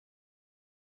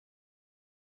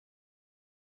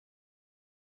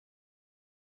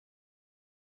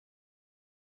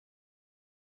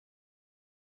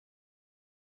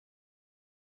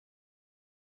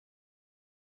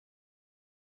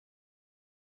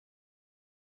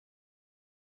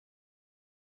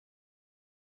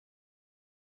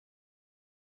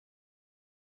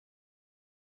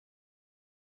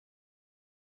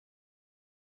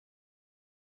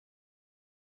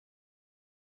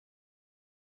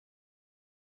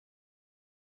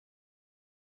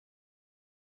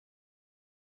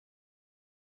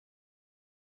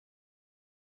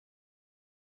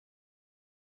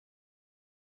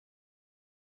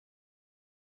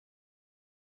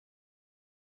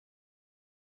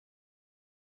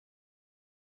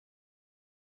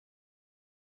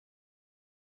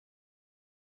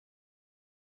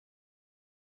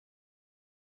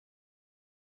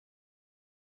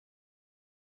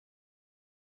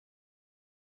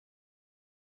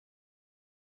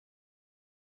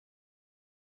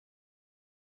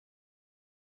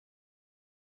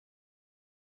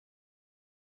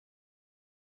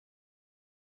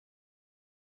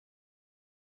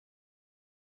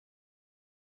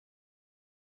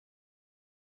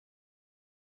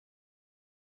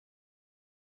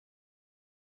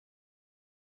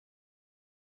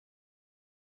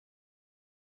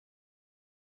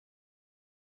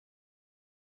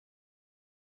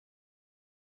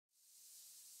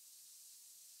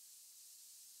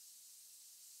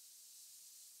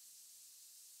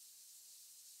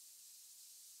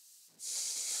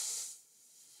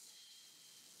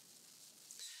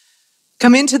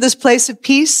Come into this place of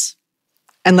peace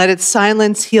and let its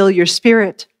silence heal your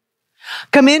spirit.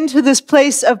 Come into this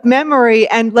place of memory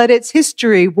and let its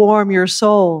history warm your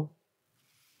soul.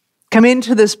 Come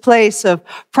into this place of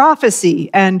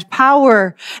prophecy and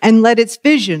power and let its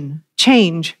vision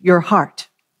change your heart.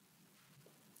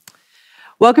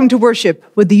 Welcome to worship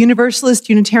with the Universalist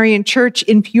Unitarian Church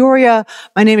in Peoria.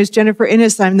 My name is Jennifer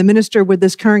Innis. I'm the minister with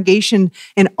this congregation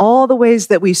in all the ways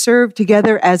that we serve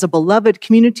together as a beloved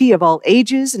community of all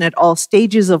ages and at all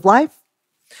stages of life.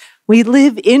 We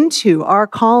live into our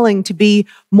calling to be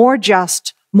more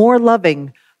just, more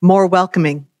loving, more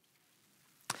welcoming.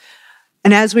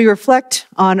 And as we reflect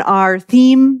on our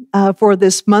theme for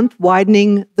this month,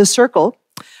 Widening the Circle,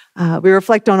 we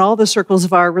reflect on all the circles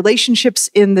of our relationships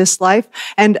in this life,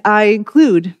 and I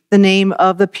include the name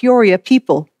of the Peoria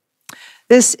people.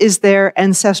 This is their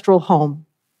ancestral home.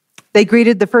 They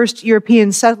greeted the first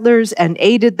European settlers and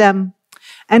aided them,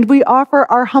 and we offer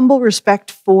our humble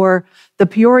respect for the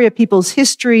Peoria people's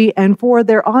history and for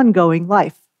their ongoing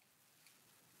life.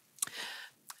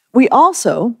 We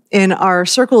also, in our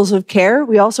circles of care,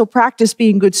 we also practice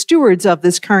being good stewards of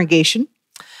this congregation.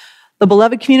 The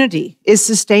beloved community is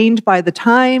sustained by the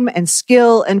time and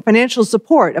skill and financial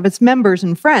support of its members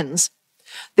and friends.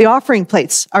 The offering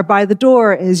plates are by the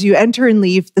door as you enter and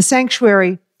leave the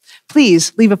sanctuary.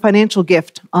 Please leave a financial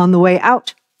gift on the way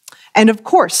out. And of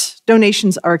course,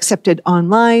 donations are accepted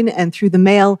online and through the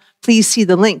mail. Please see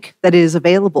the link that is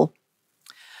available.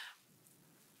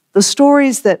 The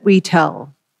stories that we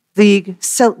tell, the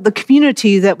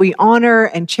community that we honor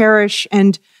and cherish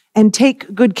and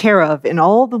take good care of in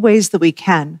all the ways that we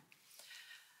can.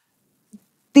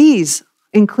 These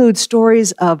include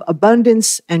stories of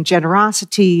abundance and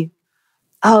generosity,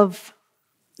 of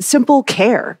simple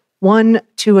care, one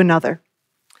to another.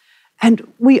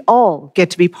 And we all get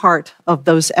to be part of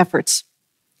those efforts.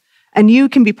 And you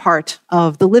can be part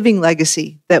of the living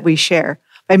legacy that we share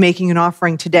by making an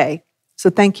offering today. So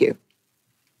thank you.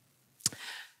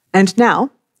 And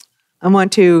now, I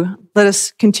want to let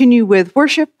us continue with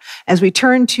worship as we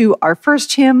turn to our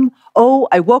first hymn, Oh,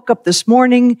 I Woke Up This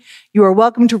Morning. You are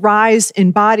welcome to rise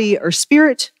in body or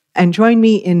spirit and join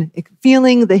me in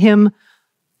feeling the hymn,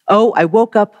 Oh, I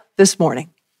Woke Up This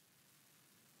Morning.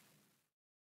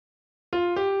 Oh,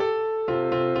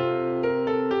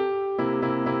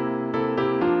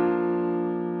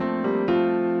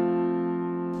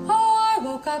 I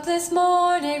woke up this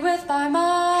morning with my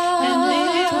mind,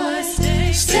 and it was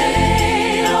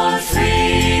stayed on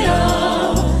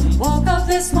freedom. Woke up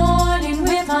this morning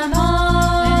with my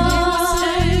mind,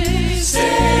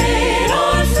 stayed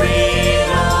on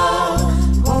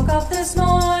freedom. Woke up this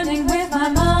morning with my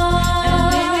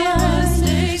mind,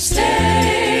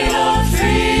 stayed on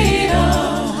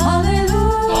freedom.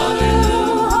 Hallelujah,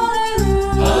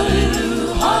 hallelujah,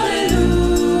 hallelujah.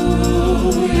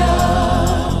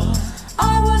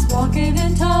 I was walking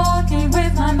and talking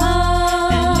with my mind.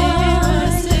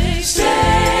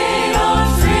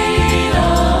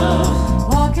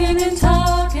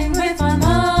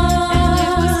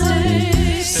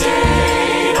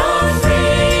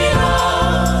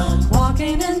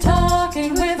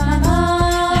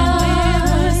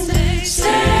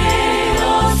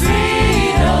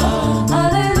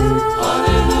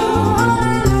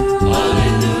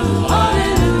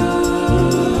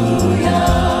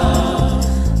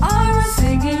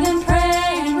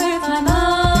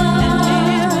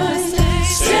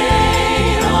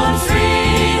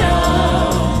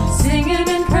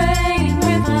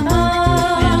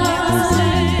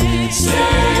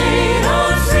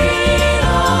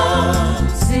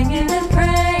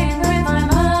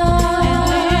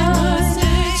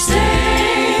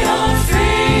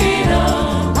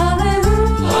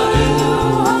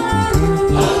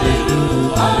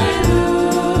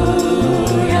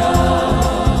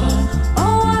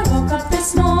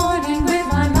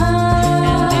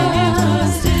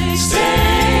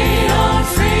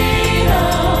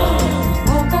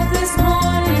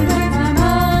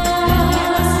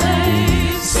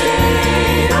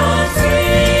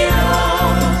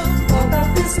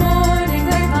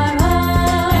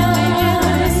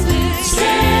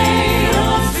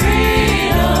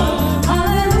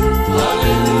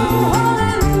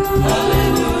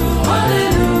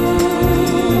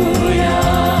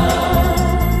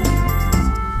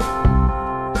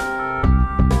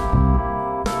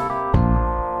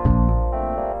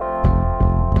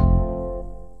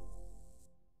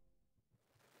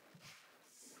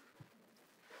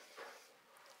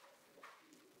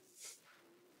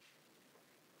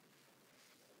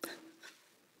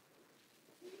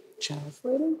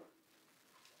 Translating.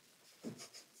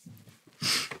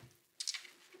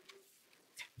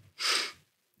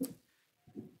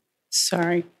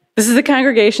 This is the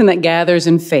congregation that gathers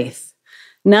in faith,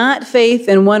 not faith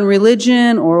in one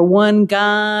religion or one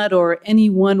God or any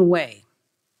one way.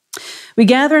 We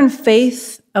gather in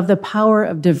faith of the power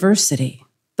of diversity,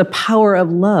 the power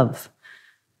of love,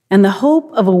 and the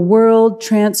hope of a world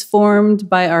transformed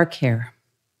by our care.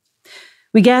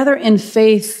 We gather in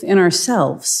faith in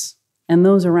ourselves and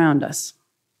those around us.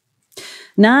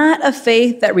 Not a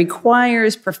faith that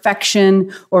requires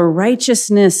perfection or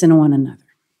righteousness in one another.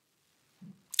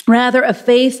 Rather, a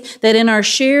faith that in our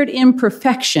shared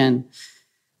imperfection,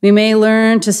 we may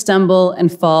learn to stumble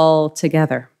and fall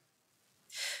together.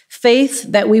 Faith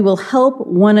that we will help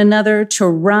one another to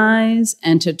rise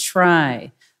and to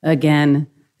try again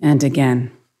and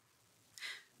again.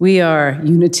 We are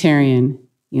Unitarian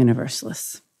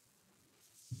Universalists.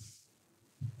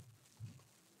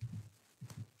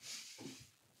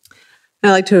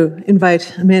 I'd like to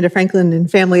invite Amanda Franklin and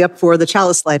family up for the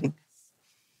chalice lighting.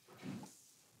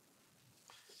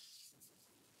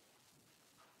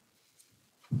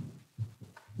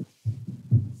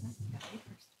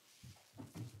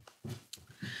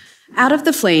 Out of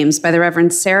the Flames by the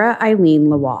Reverend Sarah Eileen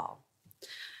Lawal.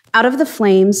 Out of the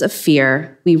flames of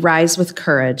fear, we rise with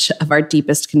courage of our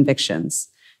deepest convictions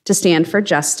to stand for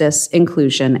justice,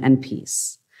 inclusion, and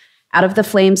peace. Out of the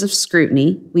flames of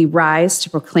scrutiny, we rise to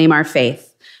proclaim our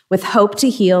faith with hope to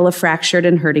heal a fractured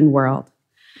and hurting world.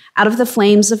 Out of the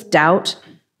flames of doubt,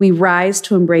 we rise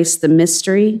to embrace the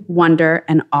mystery, wonder,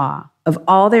 and awe of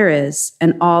all there is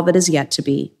and all that is yet to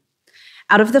be.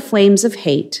 Out of the flames of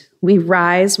hate, we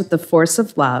rise with the force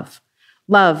of love,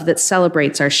 love that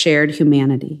celebrates our shared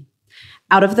humanity.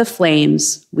 Out of the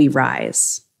flames, we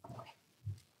rise.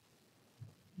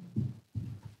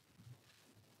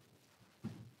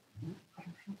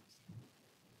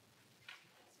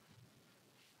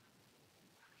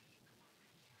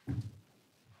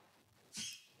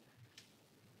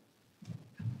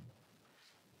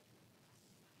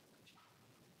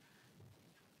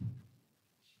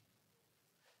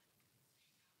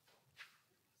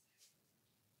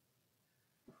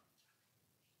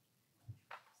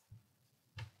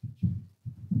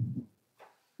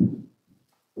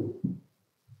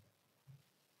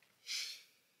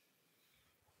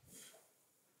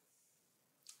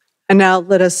 And now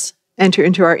let us enter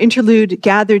into our interlude,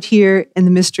 gathered here in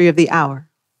the mystery of the hour.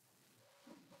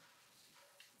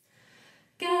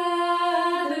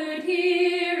 Gathered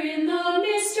here in the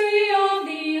mystery of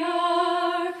the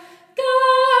hour,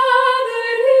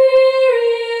 gathered here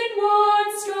in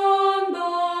one strong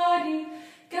body,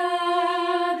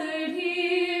 gathered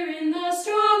here in the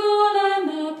struggle and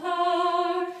the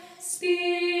power, spirits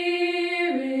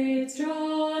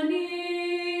draw near.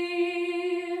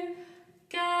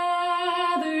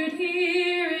 Gathered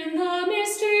here in the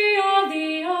mystery of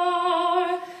the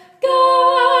hour,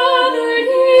 gathered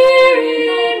here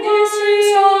in one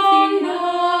strong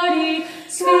body,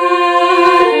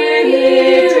 scattered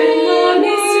here in the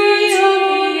mystery of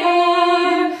the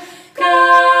hour,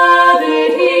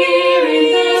 gathered here in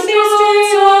the mystery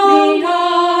of the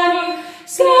body,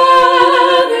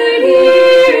 scattered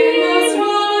here in the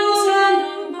struggles and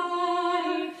the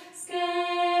body,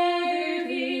 scattered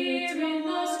here in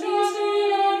the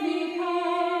struggle of the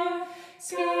power,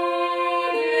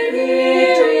 scattered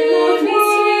here in the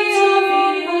mystery of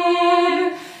the hour,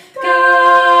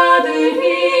 gathered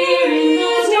here in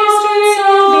the mysteries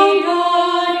of the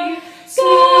body,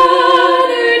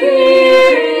 scattered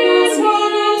here in the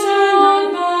struggles and the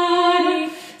body,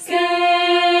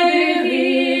 scattered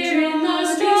here in the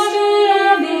struggle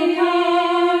of the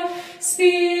power,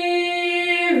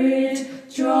 Spirit,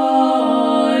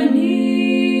 draw near.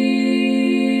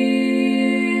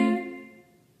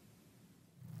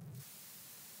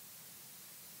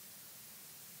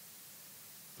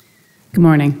 Good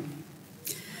morning.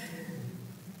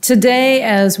 Today,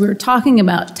 as we're talking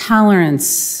about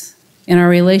tolerance in our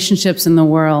relationships in the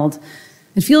world,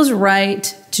 it feels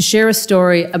right to share a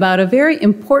story about a very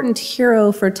important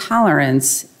hero for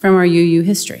tolerance from our UU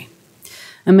history,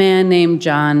 a man named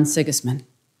John Sigismund.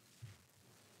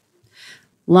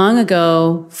 Long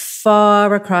ago,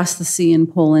 far across the sea in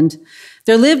Poland,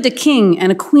 there lived a king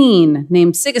and a queen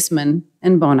named Sigismund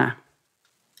and Bona.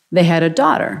 They had a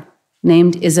daughter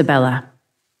named Isabella.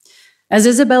 As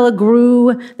Isabella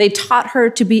grew, they taught her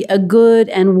to be a good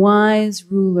and wise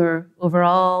ruler over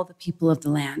all the people of the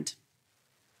land.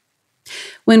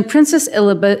 When Princess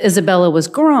Isabella was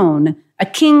grown, a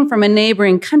king from a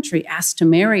neighboring country asked to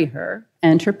marry her,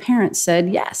 and her parents said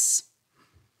yes.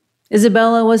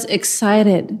 Isabella was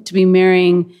excited to be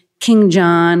marrying King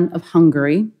John of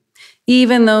Hungary,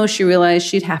 even though she realized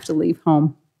she'd have to leave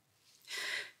home.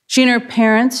 She and her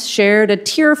parents shared a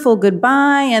tearful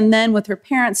goodbye, and then with her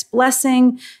parents'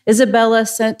 blessing, Isabella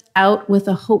set out with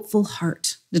a hopeful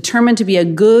heart, determined to be a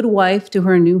good wife to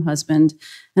her new husband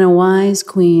and a wise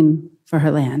queen for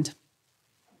her land.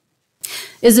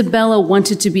 Isabella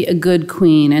wanted to be a good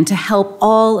queen and to help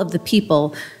all of the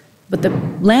people, but the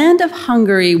land of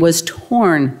Hungary was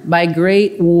torn by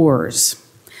great wars.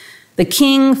 The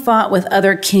king fought with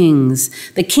other kings.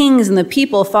 The kings and the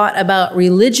people fought about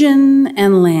religion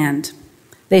and land.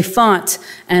 They fought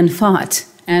and fought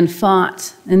and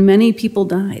fought, and many people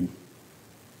died.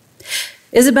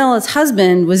 Isabella's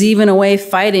husband was even away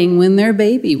fighting when their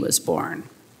baby was born.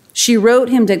 She wrote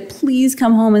him to please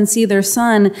come home and see their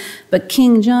son, but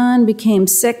King John became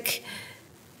sick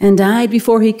and died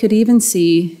before he could even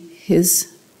see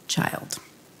his child.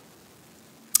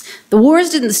 The wars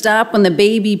didn't stop when the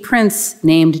baby prince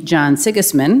named John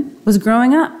Sigismund was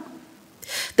growing up.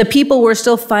 The people were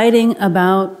still fighting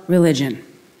about religion.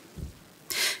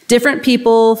 Different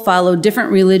people followed different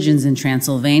religions in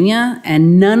Transylvania,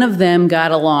 and none of them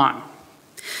got along.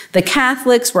 The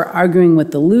Catholics were arguing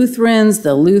with the Lutherans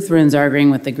arguing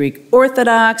with the Greek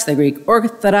Orthodox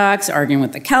arguing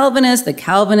with the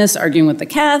Calvinists arguing with the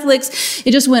Catholics.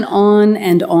 It just went on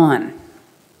and on.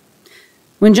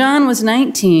 When John was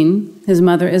 19, his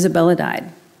mother Isabella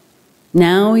died.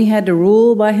 Now he had to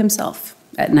rule by himself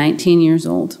at 19 years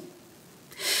old.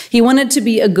 He wanted to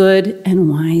be a good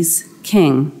and wise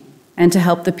king and to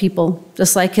help the people,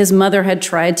 just like his mother had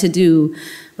tried to do,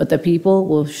 but the people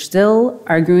were still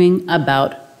arguing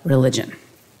about religion.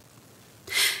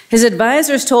 His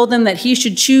advisors told him that he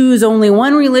should choose only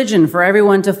one religion for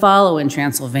everyone to follow in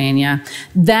Transylvania.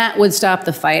 That would stop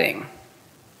the fighting.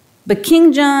 But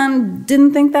King John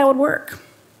didn't think that would work.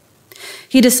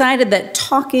 He decided that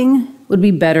talking would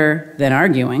be better than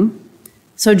arguing.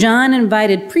 So John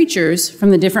invited preachers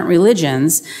from the different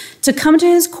religions to come to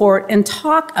his court and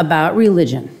talk about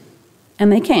religion.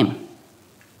 And they came.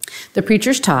 The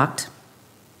preachers talked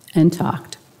and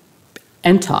talked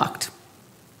and talked.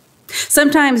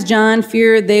 Sometimes John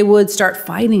feared they would start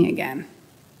fighting again,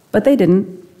 but they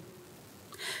didn't.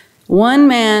 One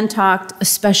man talked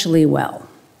especially well,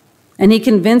 and he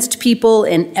convinced people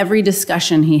in every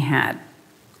discussion he had.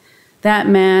 That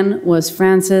man was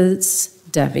Francis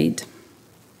David.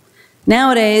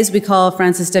 Nowadays, we call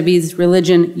Francis David's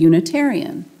religion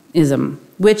Unitarianism,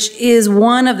 which is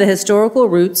one of the historical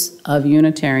roots of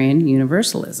Unitarian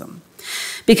Universalism.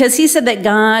 Because he said that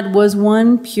God was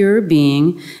one pure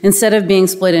being instead of being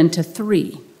split into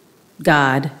three: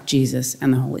 God, Jesus,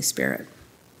 and the Holy Spirit.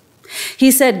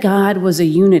 He said God was a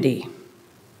unity,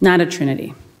 not a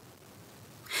trinity.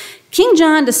 King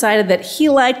John decided that he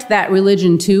liked that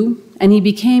religion too, and he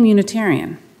became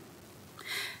Unitarian.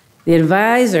 The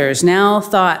advisors now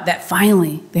thought that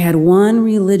finally they had one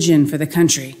religion for the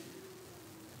country.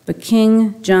 But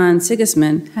King John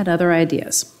Sigismund had other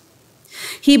ideas.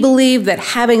 He believed that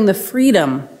having the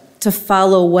freedom to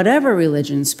follow whatever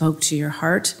religion spoke to your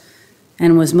heart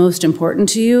and was most important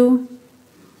to you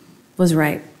was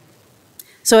right.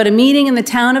 So at a meeting in the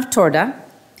town of Torda,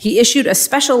 he issued a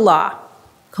special law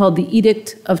called the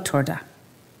Edict of Torda.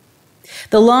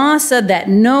 The law said that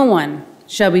no one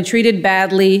shall be treated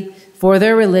badly for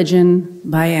their religion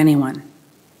by anyone.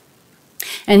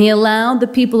 And he allowed the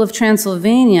people of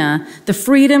Transylvania the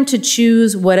freedom to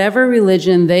choose whatever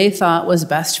religion they thought was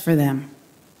best for them.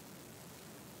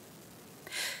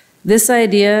 This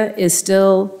idea is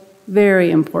still very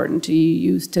important to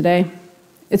use today.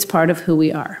 It's part of who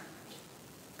we are.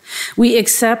 We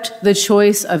accept the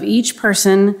choice of each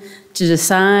person to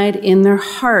decide in their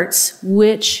hearts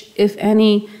which, if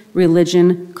any,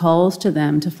 religion calls to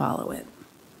them to follow it.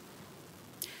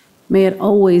 May it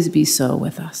always be so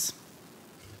with us.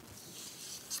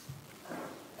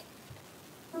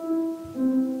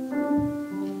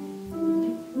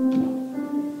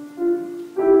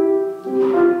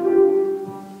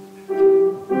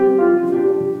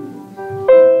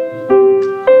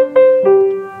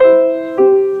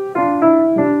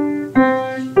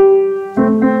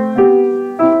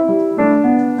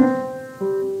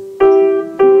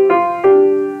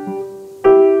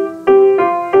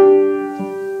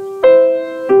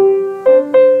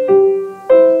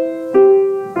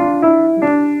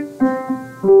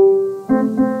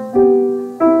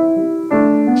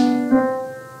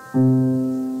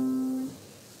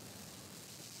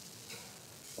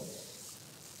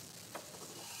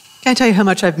 Can't tell you how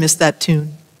much I've missed that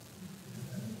tune.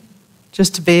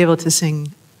 Just to be able to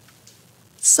sing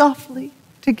softly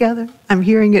together. I'm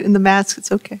hearing it in the Mass,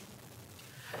 it's okay.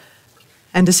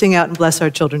 And to sing out and bless our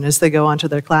children as they go on to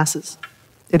their classes.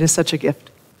 It is such a gift.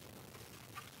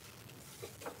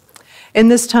 In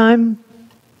this time,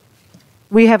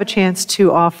 we have a chance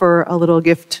to offer a little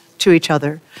gift to each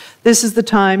other. This is the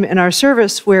time in our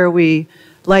service where we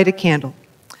light a candle.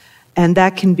 And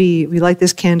that can be, we light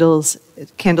these candles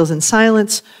in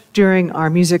silence during our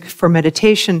music for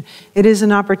meditation. It is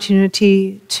an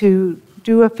opportunity to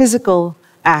do a physical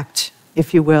act,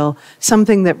 if you will,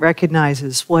 something that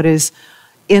recognizes what is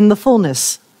in the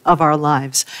fullness of our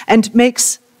lives and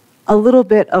makes a little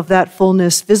bit of that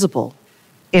fullness visible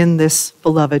in this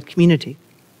beloved community.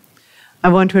 I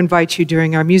want to invite you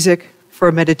during our music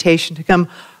for meditation to come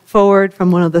forward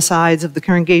from one of the sides of the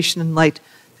congregation and light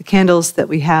the candles that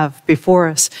we have before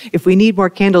us. If we need more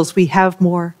candles, we have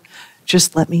more.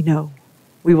 Just let me know.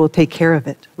 We will take care of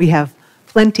it. We have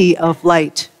plenty of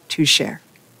light to share.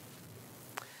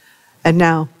 And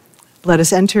now, let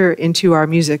us enter into our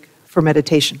music for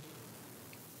meditation.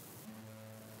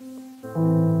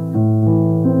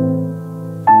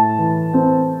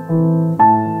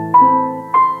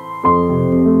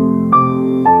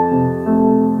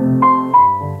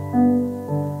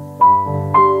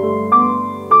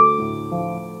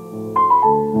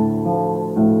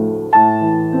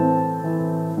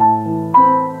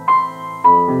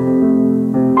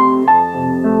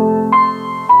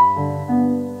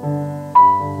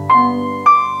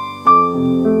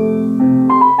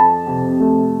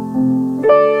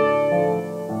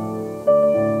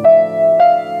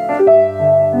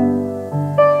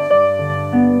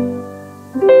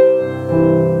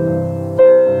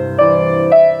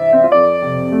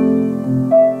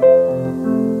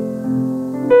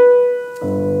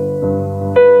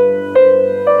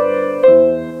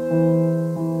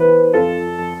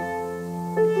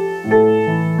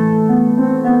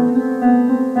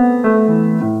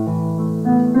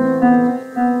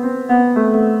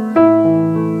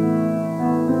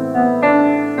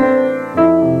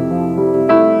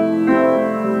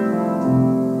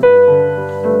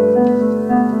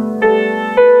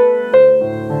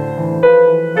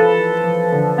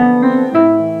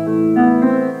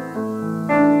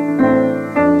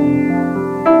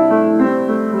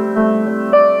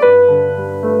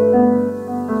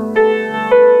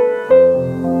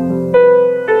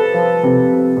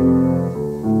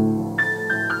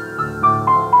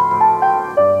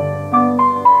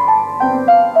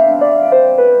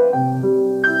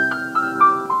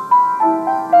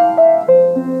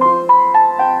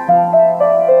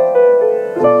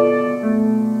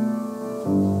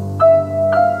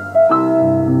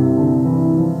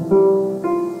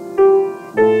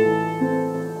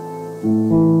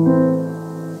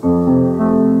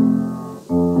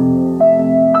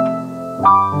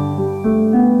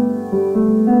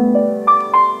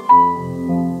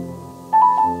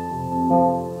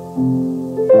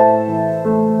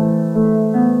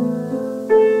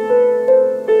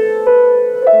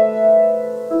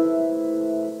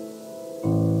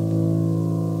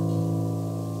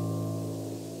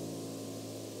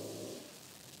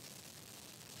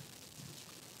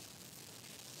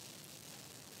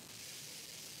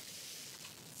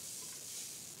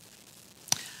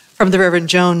 From the Reverend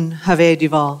Joan Have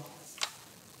Duval.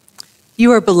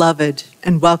 You are beloved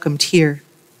and welcomed here.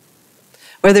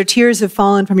 Whether tears have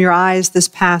fallen from your eyes this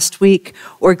past week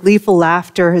or gleeful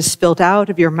laughter has spilt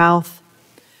out of your mouth,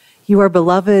 you are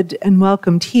beloved and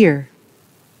welcomed here.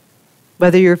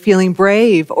 Whether you're feeling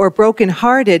brave or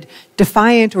brokenhearted,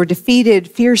 defiant or defeated,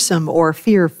 fearsome or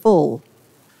fearful,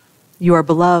 you are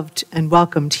beloved and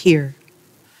welcomed here.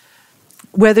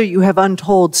 Whether you have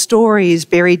untold stories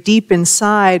buried deep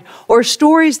inside or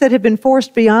stories that have been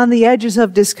forced beyond the edges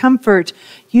of discomfort,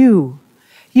 you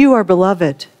are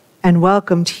beloved and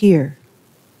welcomed here.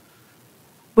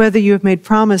 Whether you have made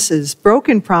promises,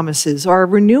 broken promises, or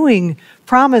renewing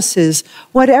promises,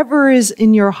 whatever is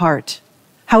in your heart,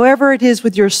 however it is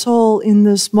with your soul in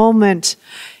this moment,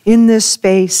 in this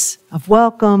space of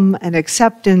welcome and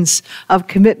acceptance, of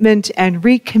commitment and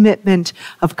recommitment,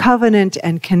 of covenant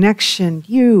and connection,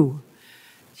 you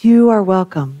are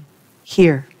welcome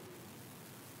here.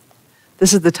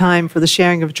 This is the time for the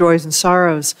sharing of joys and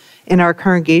sorrows in our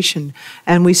congregation,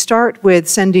 and we start with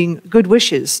sending good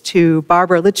wishes to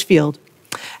Barbara Litchfield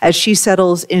as she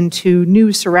settles into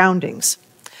new surroundings.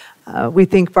 We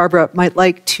think Barbara might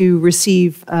like to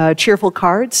receive cheerful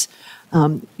cards.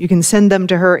 You can send them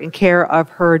to her in care of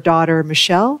her daughter,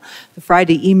 Michelle. The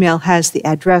Friday email has the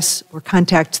address or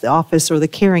contact the office or the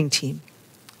caring team.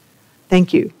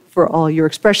 Thank you for all your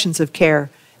expressions of care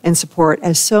and support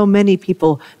as so many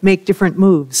people make different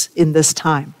moves in this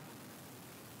time.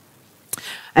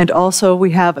 And also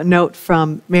we have a note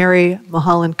from Mary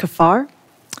Mulholland Kafar.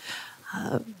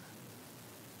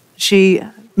 She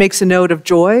makes a note of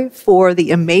joy for the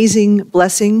amazing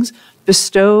blessings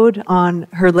bestowed on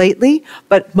her lately,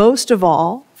 but most of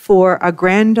all, for a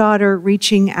granddaughter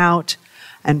reaching out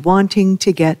and wanting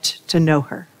to get to know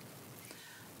her.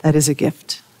 That is a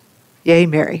gift. Yay,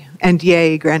 Mary, and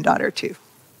yay, granddaughter, too.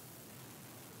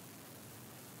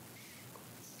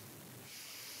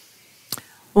 I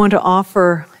want to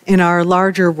offer in our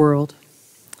larger world.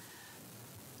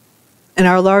 In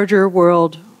our larger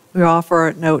world, we offer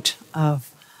a note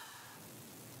of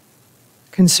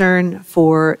concern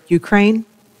for Ukraine.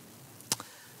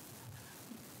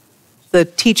 The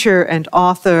teacher and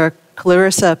author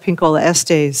Clarissa Pinkola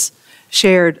Estes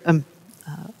shared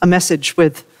a message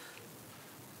with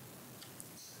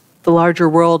the larger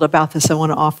world about this. I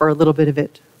want to offer a little bit of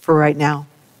it for right now.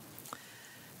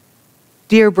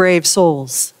 Dear brave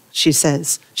souls, she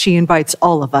says, she invites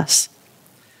all of us.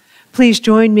 Please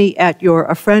join me at your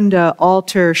ofrenda,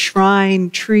 altar, shrine,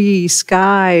 tree,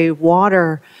 sky,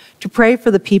 water, to pray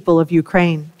for the people of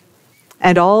Ukraine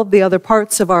and all of the other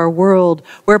parts of our world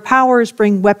where powers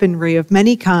bring weaponry of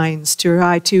many kinds to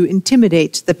try to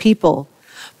intimidate the people,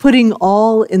 putting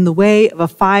all in the way of a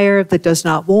fire that does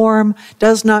not warm,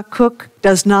 does not cook,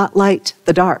 does not light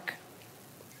the dark.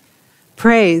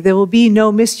 Pray there will be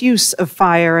no misuse of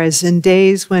fire as in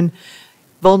days when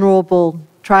vulnerable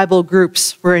tribal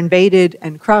groups were invaded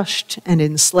and crushed and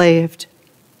enslaved.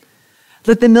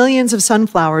 Let the millions of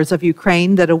sunflowers of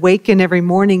Ukraine that awaken every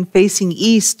morning facing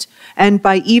east and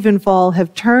by evenfall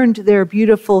have turned their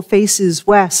beautiful faces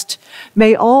west,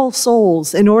 may all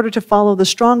souls, in order to follow the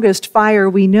strongest fire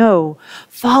we know,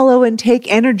 follow and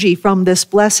take energy from this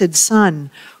blessed sun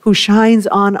who shines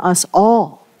on us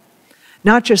all.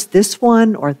 Not just this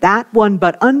one or that one,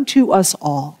 but unto us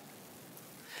all.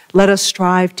 Let us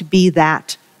strive to be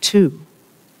that too.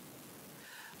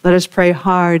 Let us pray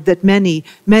hard that many,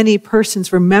 many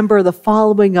persons remember the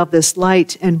following of this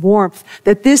light and warmth,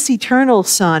 that this eternal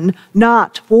sun,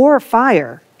 not war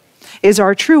fire, is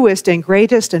our truest and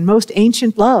greatest and most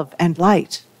ancient love and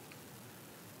light.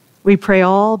 We pray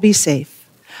all be safe,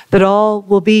 that all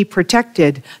will be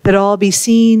protected, that all be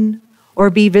seen or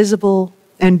be visible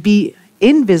and be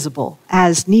invisible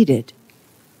as needed,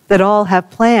 that all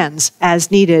have plans as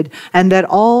needed, and that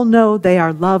all know they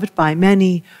are loved by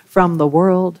many from the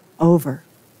world over.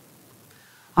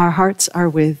 Our hearts are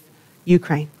with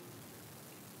Ukraine.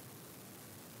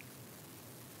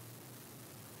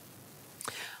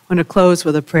 I want to close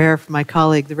with a prayer from my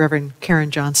colleague, the Reverend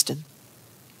Karen Johnston.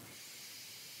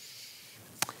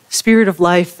 Spirit of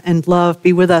life and love,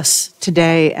 be with us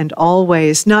today and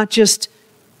always, not just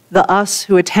the us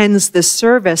who attends this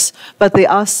service, but the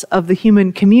us of the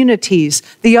human communities,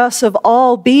 the us of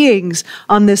all beings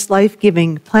on this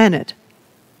life-giving planet.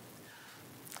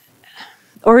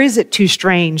 Or is it too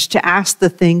strange to ask the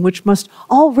thing which must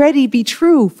already be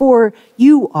true, for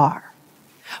you are.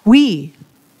 We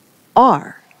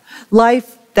are.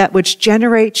 Life, that which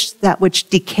generates, that which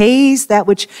decays, that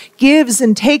which gives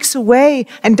and takes away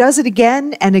and does it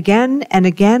again and again and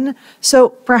again. So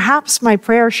perhaps my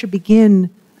prayer should begin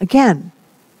again.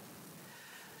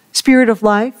 Spirit of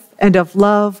life and of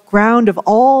love, ground of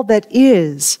all that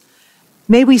is,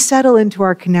 may we settle into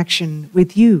our connection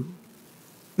with you.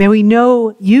 May we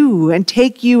know you and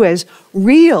take you as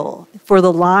real, for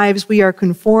the lives we are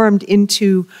conformed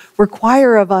into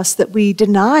require of us that we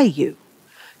deny you,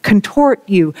 contort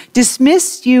you,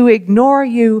 dismiss you, ignore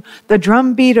you. The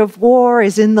drumbeat of war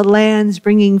is in the lands,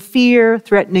 bringing fear,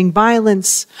 threatening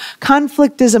violence.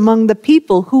 Conflict is among the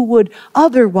people who would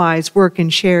otherwise work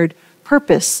in shared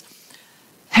purpose.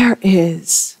 There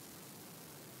is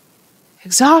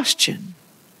exhaustion,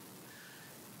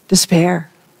 despair.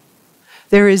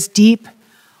 There is deep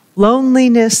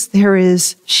loneliness. There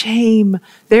is shame.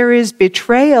 There is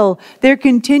betrayal. There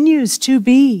continues to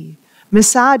be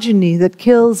misogyny that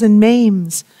kills and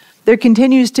maims. There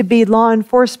continues to be law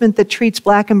enforcement that treats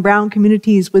Black and brown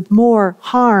communities with more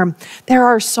harm. There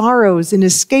are sorrows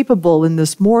inescapable in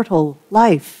this mortal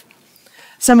life,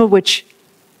 some of which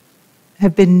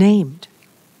have been named.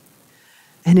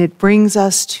 And it brings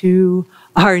us to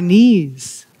our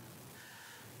knees.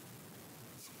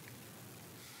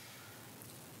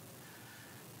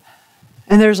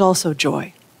 And there's also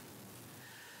joy.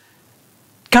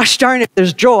 Gosh darn it,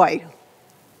 there's joy.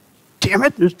 Damn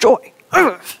it, there's joy.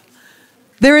 Ugh.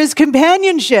 There is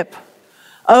companionship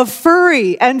of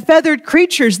furry and feathered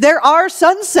creatures. There are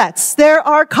sunsets. There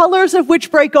are colors of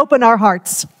which break open our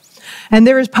hearts. And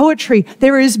there is poetry.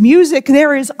 There is music.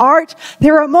 There is art.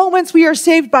 There are moments we are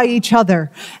saved by each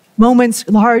other. Moments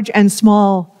large and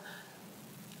small.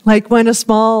 Like when a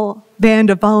small band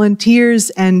of volunteers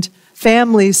and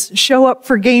families show up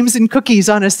for games and cookies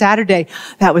on a Saturday.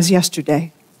 That was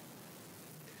yesterday.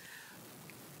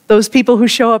 Those people who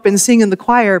show up and sing in the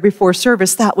choir before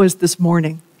service, that was this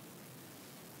morning.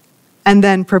 And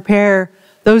then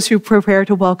those who prepare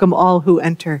to welcome all who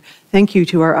enter. Thank you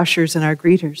to our ushers and our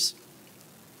greeters.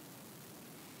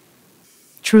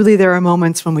 Truly, there are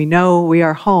moments when we know we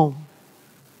are home.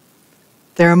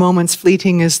 There are moments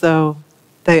fleeting as though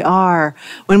they are,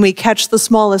 when we catch the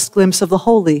smallest glimpse of the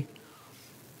holy.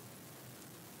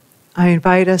 I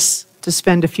invite us to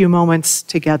spend a few moments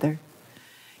together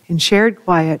in shared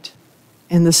quiet,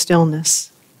 in the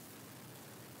stillness,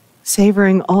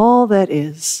 savoring all that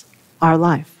is our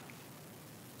life.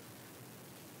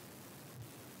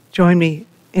 Join me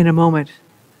in a moment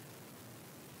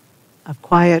of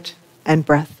quiet and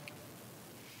breath.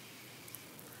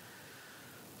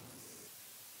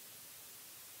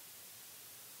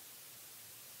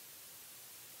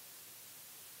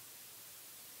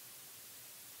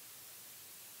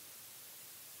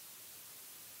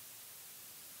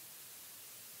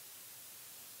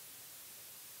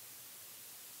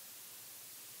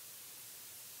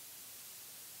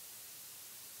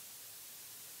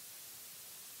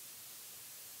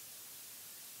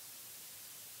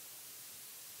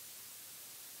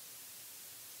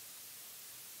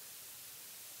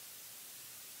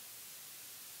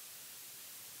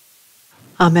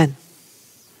 Amen.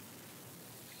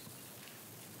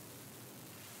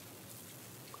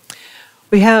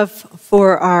 We have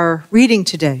for our reading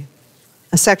today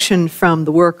a section from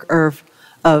the work of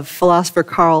Philosopher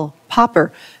Karl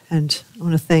Popper, and I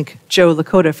want to thank Joe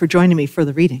Lakota for joining me for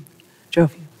the reading. Joe,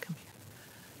 if you come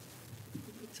here.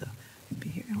 So, you'll be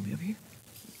here, I'll be over here.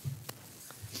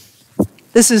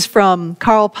 This is from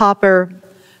Karl Popper,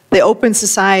 The Open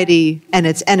Society and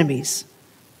Its Enemies.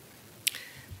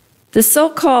 The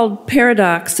so-called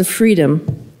paradox of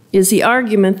freedom is the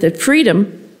argument that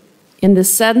freedom, in the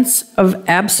sense of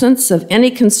absence of any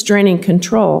constraining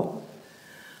control,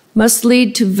 must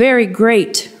lead to very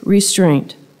great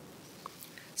restraint,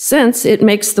 since it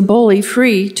makes the bully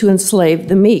free to enslave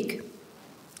the meek.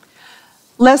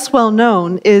 Less well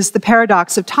known is the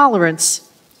paradox of tolerance.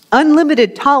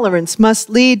 Unlimited tolerance must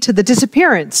lead to the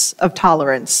disappearance of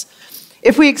tolerance.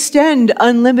 If we extend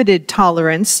unlimited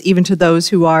tolerance even to those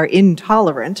who are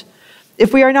intolerant,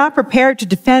 if we are not prepared to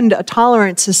defend a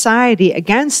tolerant society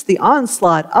against the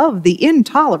onslaught of the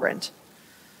intolerant,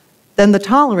 then the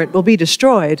tolerant will be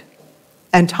destroyed,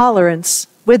 and tolerance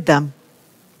with them.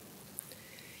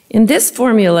 In this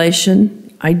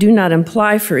formulation, I do not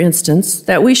imply, for instance,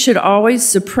 that we should always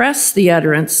suppress the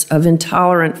utterance of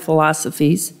intolerant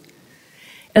philosophies,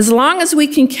 as long as we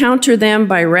can counter them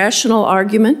by rational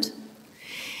argument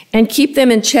and keep them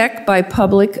in check by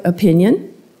public opinion.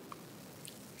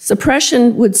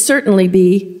 Suppression would certainly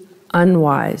be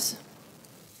unwise.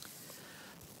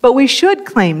 But we should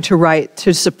claim to right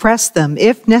to suppress them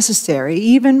if necessary,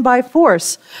 even by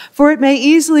force, for it may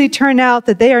easily turn out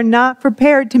that they are not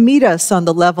prepared to meet us on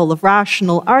the level of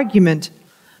rational argument,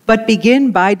 but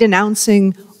begin by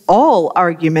denouncing all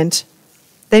argument.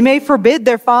 They may forbid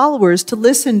their followers to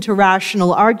listen to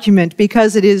rational argument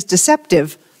because it is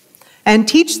deceptive, and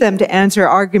teach them to answer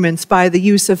arguments by the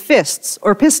use of fists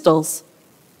or pistols.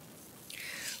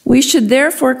 We should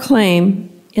therefore claim,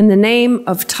 in the name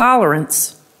of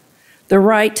tolerance, the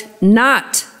right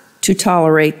not to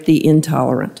tolerate the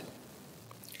intolerant.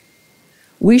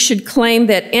 We should claim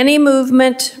that any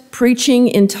movement preaching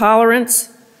intolerance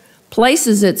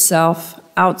places itself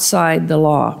outside the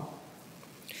law.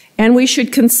 And we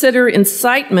should consider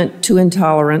incitement to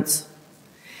intolerance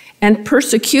and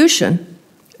persecution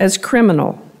as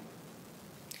criminal,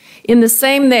 in the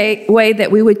same way that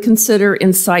we would consider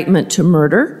incitement to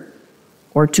murder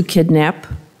or to kidnap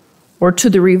or to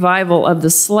the revival of the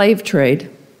slave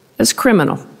trade as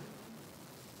criminal.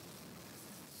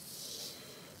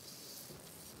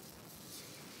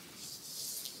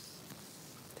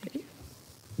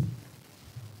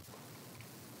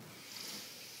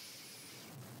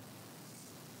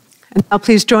 And now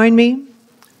please join me,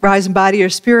 rise in body or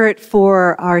spirit,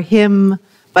 for our hymn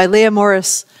by Leah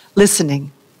Morris,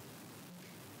 Listening.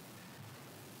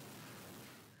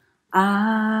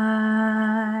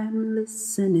 I'm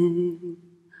listening,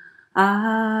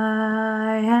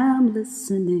 I am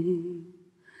listening,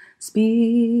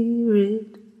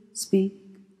 Spirit, speak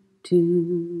to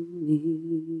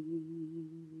me.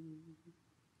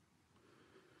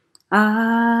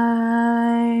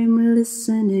 I'm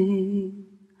listening,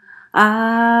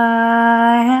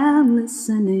 I am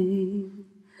listening,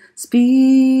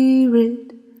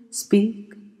 Spirit,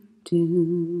 speak to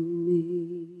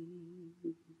me.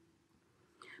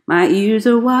 My ears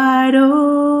are wide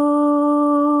open,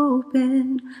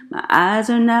 my eyes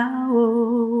are now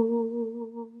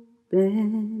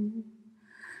open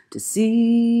to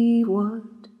see what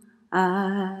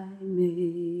I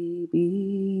may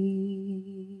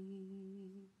be.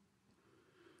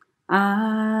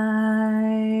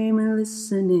 I'm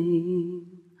listening,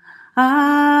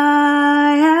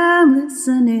 I am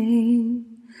listening.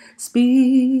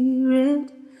 Spirit,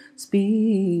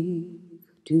 speak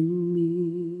to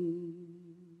me.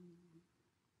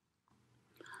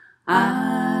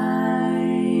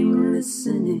 I'm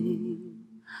listening,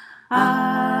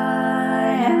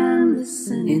 I am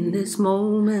listening. In this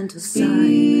moment of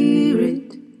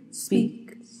Spirit,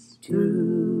 speak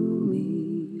through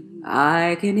me.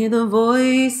 I can hear the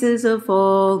voices of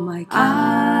all my kind.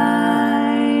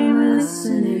 I'm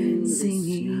listening,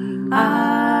 singing.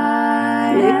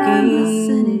 I am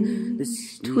listening, the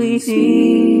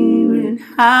tweeting and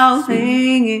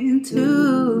howling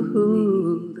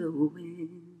into the wind.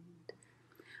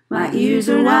 My ears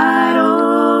are wide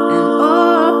open,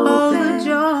 and oh, the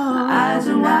joy. My eyes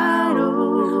are wide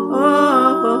open,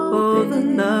 oh, the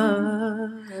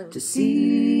love to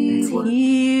see what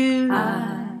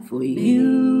I for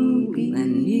you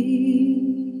and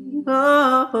me.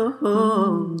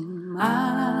 Oh,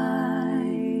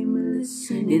 I'm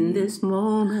listening in this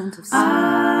moment of silence.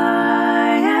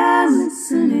 I am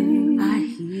listening. I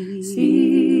hear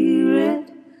Spirit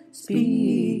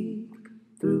speak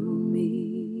through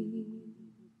me.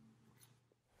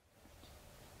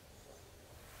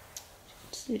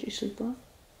 Did you sleep well?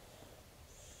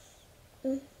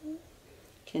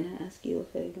 Can I ask you a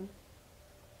favor?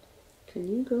 Can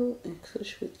you go and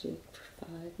push with Jake for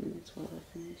 5 minutes while I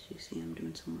finish? You see I'm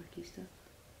doing some worky stuff.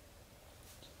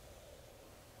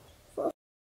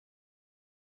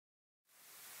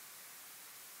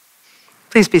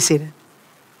 Please be seated.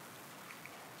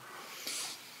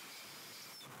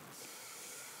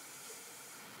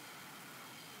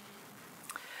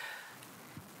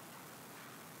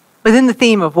 Within the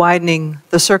theme of widening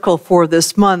the circle for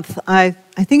this month, I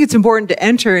think it's important to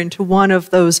enter into one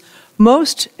of those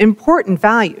most important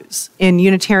values in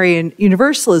Unitarian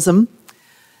Universalism,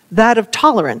 that of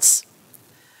tolerance.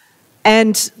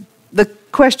 And the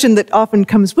question that often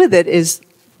comes with it is,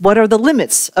 what are the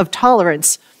limits of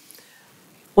tolerance?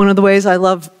 One of the ways I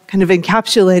love kind of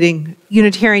encapsulating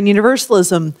Unitarian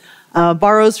Universalism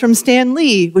borrows from Stan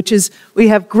Lee, which is we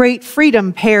have great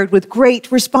freedom paired with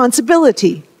great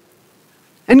responsibility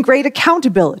and great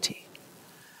accountability.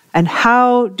 And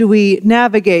how do we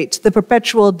navigate the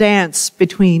perpetual dance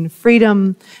between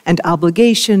freedom and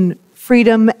obligation,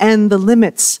 freedom and the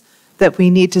limits that we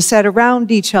need to set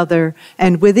around each other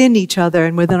and within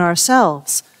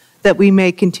ourselves, that we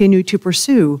may continue to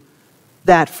pursue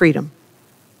that freedom?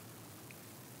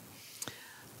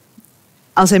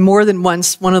 I'll say more than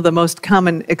once, one of the most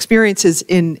common experiences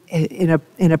in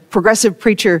a progressive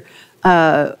preacher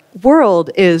world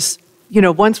is,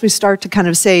 once we start to kind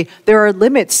of say there are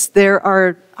limits, there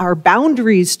are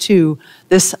boundaries to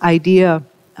this idea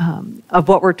of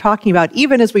what we're talking about,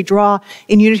 even as we draw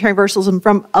in Unitarian Universalism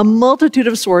from a multitude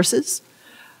of sources.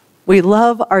 We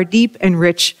love our deep and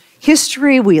rich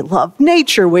history, we love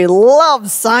nature, we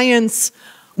love science,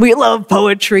 we love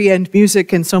poetry and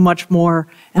music and so much more,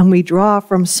 and we draw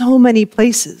from so many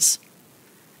places.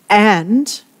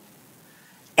 And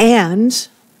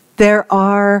there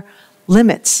are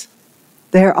limits.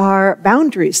 There are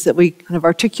boundaries that we kind of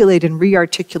articulate and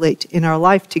re-articulate in our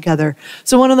life together.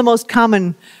 So one of the most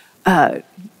common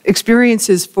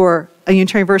experiences for a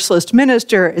Unitarian Universalist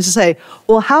minister is to say,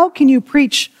 well, how can you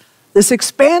preach this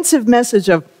expansive message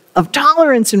of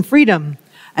tolerance and freedom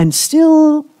and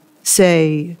still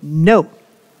say no?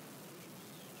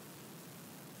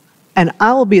 And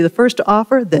I will be the first to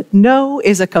offer that no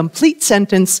is a complete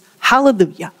sentence.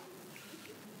 Hallelujah.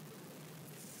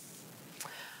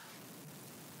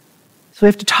 So we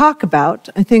have to talk about,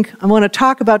 I want to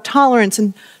talk about tolerance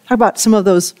and talk about some of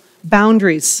those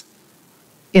boundaries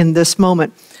in this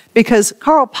moment. Because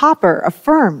Karl Popper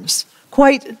affirms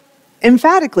quite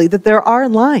emphatically that there are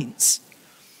lines,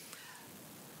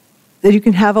 that you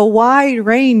can have a wide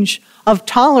range of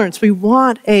tolerance. We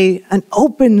want an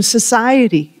open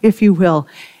society, if you will,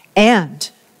 and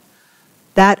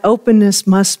that openness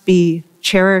must be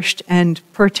cherished and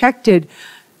protected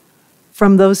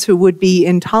from those who would be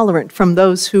intolerant, from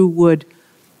those who would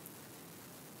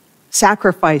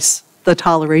sacrifice the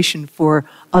toleration for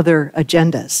other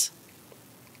agendas.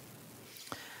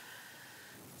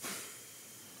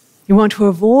 You want to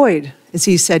avoid, as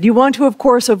he said, you want to, of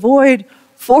course, avoid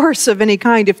force of any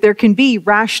kind if there can be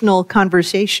rational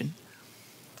conversation.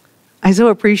 I so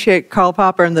appreciate Karl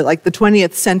Popper and the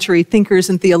 20th century thinkers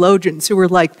and theologians who were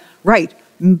like, right,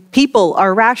 people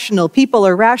are rational,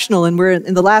 and we're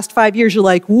in the last 5 years, you're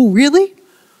like, ooh, really?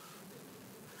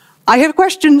 I have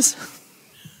questions.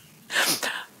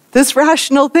 This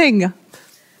rational thing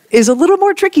is a little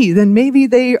more tricky than maybe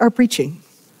they are preaching.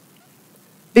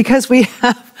 Because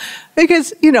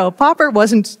Popper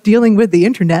wasn't dealing with the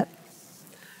internet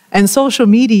and social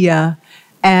media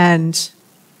and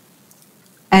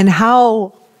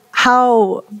how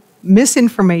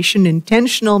misinformation,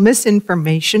 intentional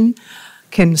misinformation,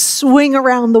 can swing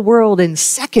around the world in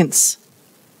seconds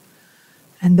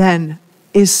and then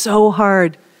is so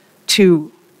hard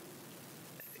to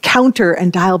counter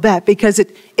and dial back because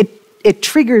it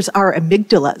triggers our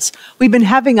amygdalas. We've been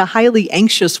having a highly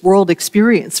anxious world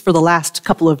experience for the last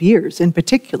couple of years in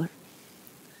particular.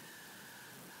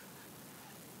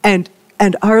 And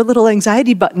our little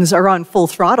anxiety buttons are on full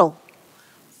throttle.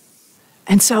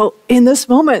 And so in this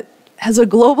moment, as a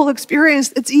global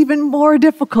experience, it's even more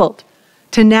difficult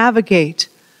to navigate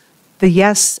the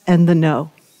yes and the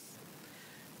no.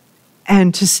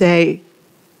 And to say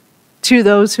to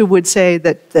those who would say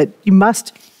that you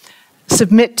must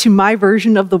submit to my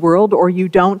version of the world or you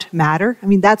don't matter. I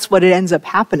mean, that's what it ends up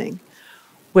happening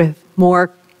with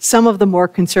some of the more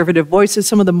conservative voices,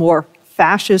 some of the more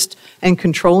fascist and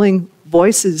controlling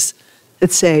voices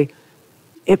that say,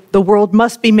 if the world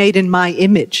must be made in my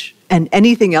image and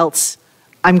anything else,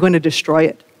 I'm going to destroy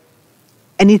it.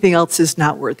 Anything else is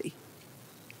not worthy.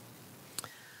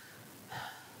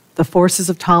 The forces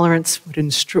of tolerance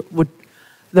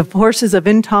the forces of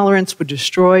intolerance would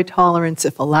destroy tolerance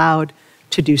if allowed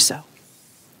to do so.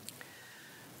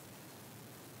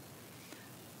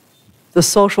 The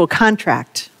social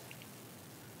contract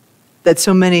that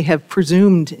so many have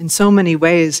presumed in so many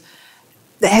ways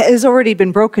has already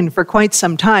been broken for quite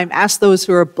some time. Ask those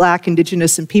who are Black,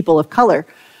 Indigenous, and people of color.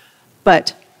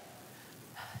 But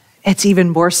it's even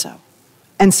more so.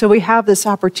 And so we have this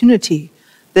opportunity,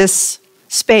 this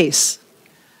space,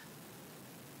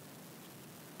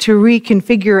 to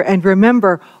reconfigure and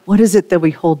remember what is it that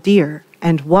we hold dear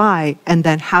and why, and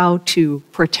then how to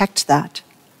protect that.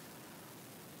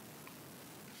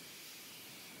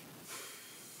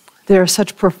 There are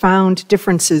such profound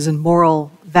differences in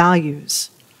moral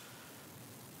values.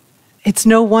 It's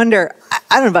no wonder,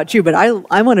 I don't know about you, but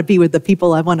I want to be with the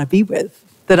people I want to be with,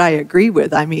 that I agree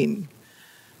with. I mean,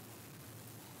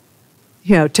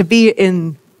 to be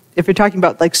in, if you're talking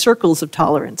about like circles of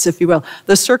tolerance, if you will,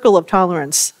 the circle of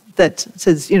tolerance that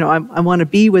says, I want to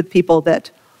be with people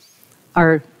that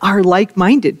are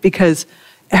like-minded because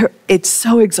it's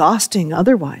so exhausting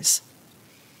otherwise.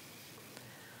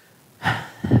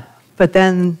 But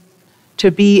then to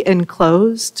be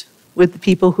enclosed with the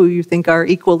people who you think are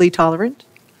equally tolerant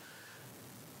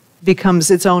becomes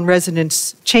its own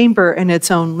resonance chamber and its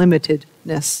own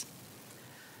limitedness.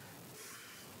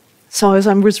 So as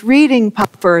I was reading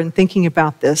Popper and thinking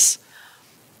about this,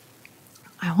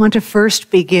 I want to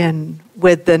first begin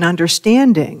with an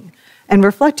understanding and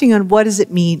reflecting on what does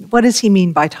it mean? What does he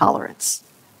mean by tolerance?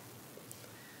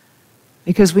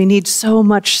 Because we need so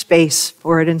much space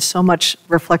for it and so much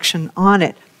reflection on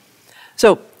it.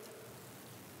 So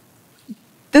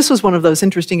this was one of those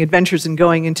interesting adventures in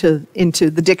going into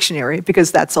the dictionary,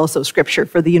 because that's also scripture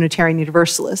for the Unitarian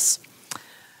Universalists,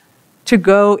 to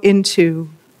go into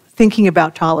thinking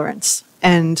about tolerance.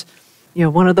 And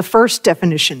one of the first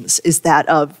definitions is that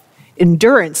of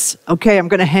endurance. Okay, I'm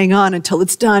going to hang on until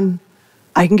it's done.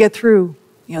 I can get through.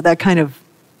 That kind of,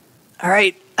 all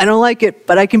right, I don't like it,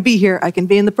 but I can be here. I can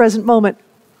be in the present moment.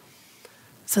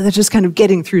 So that's just kind of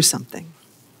getting through something.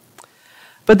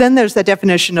 But then there's that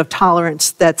definition of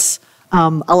tolerance that's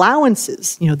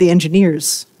allowances. The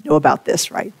engineers know about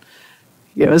this, right?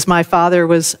 As my father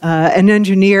was an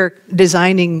engineer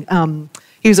designing,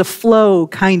 he was a flow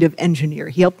kind of engineer.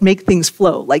 He helped make things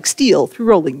flow, like steel through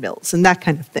rolling mills and that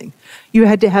kind of thing. You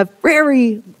had to have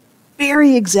very,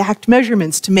 very exact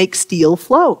measurements to make steel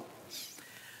flow.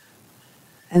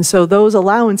 And so those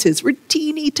allowances were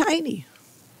teeny tiny,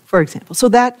 for example. So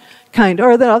that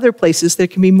or the other places there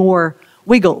can be more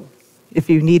wiggle if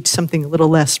you need something a little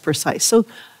less precise. So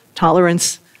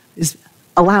tolerance is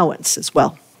allowance as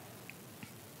well.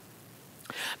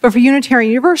 But for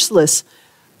Unitarian Universalists,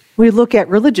 we look at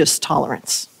religious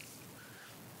tolerance.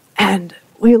 And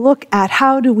we look at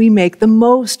how do we make the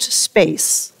most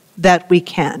space that we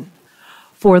can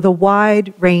for the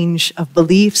wide range of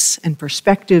beliefs and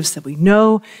perspectives that we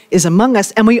know is among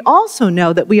us, and we also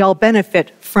know that we all benefit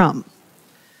from.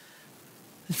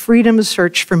 The freedom to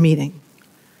search for meaning.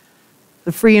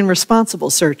 The free and responsible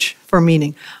search for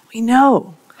meaning. We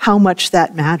know how much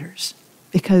that matters.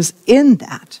 Because in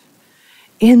that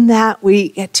we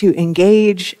get to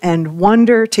engage and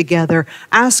wonder together,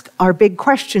 ask our big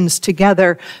questions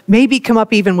together, maybe come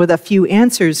up even with a few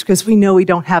answers because we know we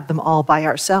don't have them all by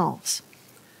ourselves.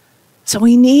 So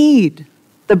we need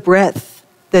the breadth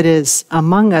that is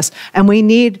among us, and we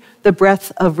need the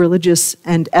breadth of religious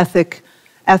and ethics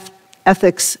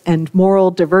and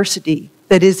moral diversity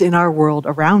that is in our world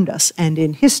around us and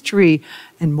in history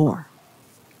and more.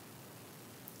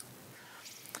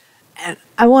 And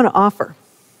I want to offer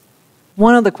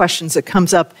one of the questions that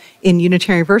comes up in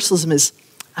Unitarian Universalism is,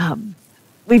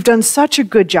 we've done such a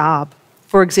good job,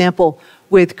 for example,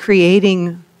 with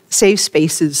creating safe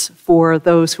spaces for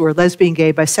those who are lesbian,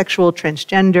 gay, bisexual,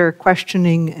 transgender,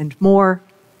 questioning, and more.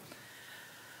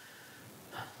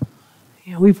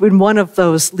 You know, we've been one of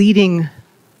those leading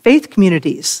faith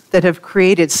communities that have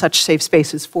created such safe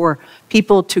spaces for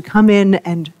people to come in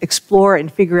and explore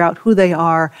and figure out who they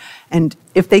are. And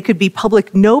if they could be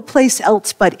public no place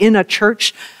else but in a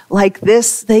church like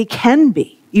this, they can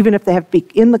be, even if they have to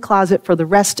be in the closet for the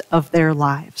rest of their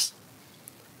lives.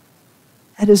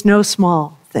 That is no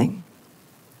small thing.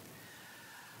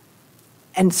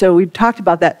 And so we talked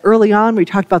about that early on. We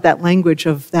talked about that language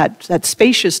of that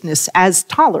spaciousness as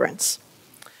tolerance.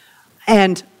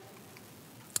 And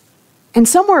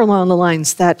somewhere along the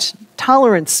lines, that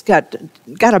tolerance got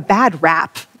a bad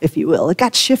rap, if you will. It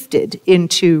got shifted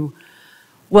into,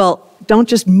 well, don't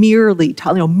just merely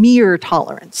mere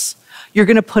tolerance. You're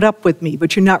going to put up with me,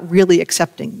 but you're not really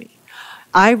accepting me.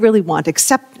 I really want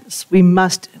acceptance. We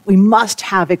must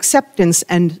have acceptance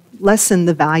and lessen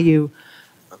the value,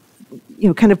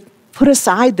 kind of put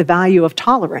aside the value of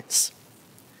tolerance.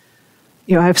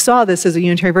 I saw this as a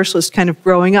Unitarian Universalist kind of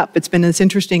growing up. It's been this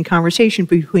interesting conversation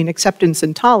between acceptance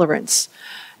and tolerance,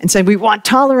 and saying we want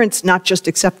tolerance, not just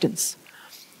acceptance.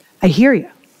 I hear you.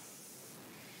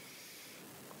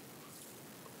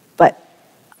 But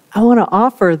I want to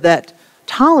offer that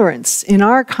tolerance in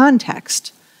our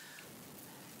context,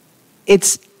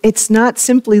 it's not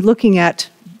simply looking at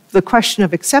the question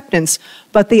of acceptance,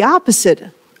 but the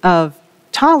opposite of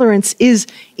tolerance is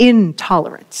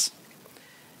intolerance,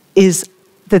 is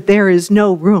that there is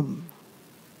no room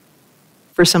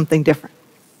for something different.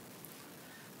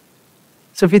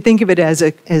 So if you think of it as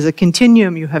a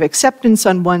continuum, you have acceptance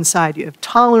on one side, you have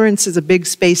tolerance as a big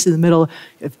space in the middle,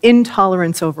 you have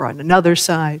intolerance over on another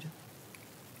side.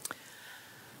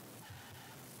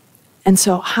 And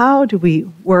so how do we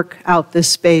work out this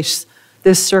space,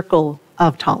 this circle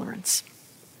of tolerance?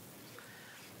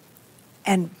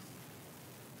 And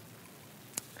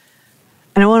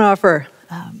I want to offer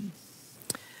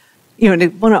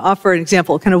an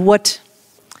example, kind of what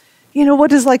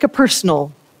does like a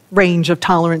personal range of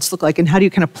tolerance look like, and how do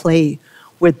you kind of play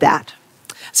with that?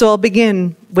 So I'll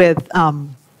begin with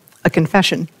a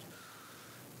confession.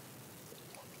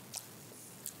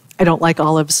 I don't like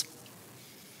olives.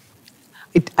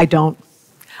 I don't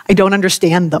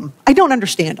understand them. I don't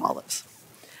understand olives.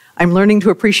 I'm learning to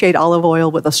appreciate olive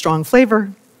oil with a strong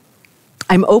flavor.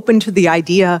 I'm open to the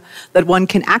idea that one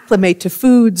can acclimate to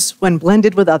foods when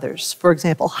blended with others. For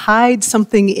example, hide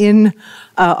something in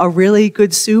a really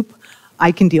good soup,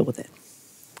 I can deal with it.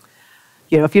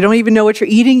 If you don't even know what you're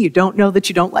eating, you don't know that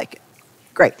you don't like it.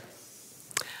 Great.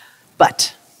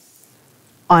 But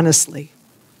honestly,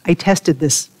 I tested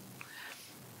this.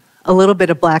 A little bit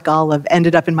of black olive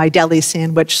ended up in my deli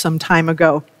sandwich some time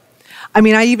ago. I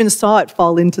even saw it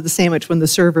fall into the sandwich when the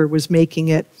server was making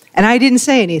it, and I didn't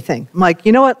say anything. I'm like,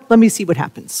 you know what? Let me see what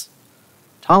happens.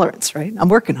 Tolerance, right? I'm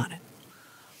working on it.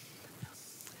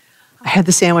 I had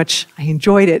the sandwich. I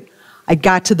enjoyed it. I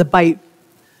got to the bite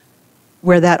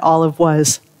where that olive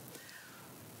was.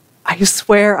 I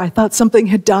swear I thought something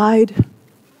had died.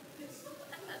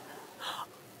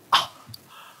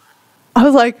 I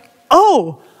was like,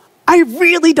 oh, I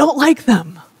really don't like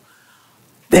them.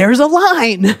 There's a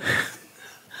line.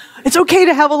 It's okay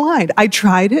to have a line. I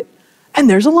tried it, and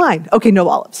there's a line. Okay, no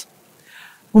olives.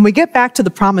 When we get back to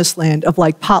the promised land of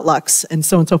like potlucks and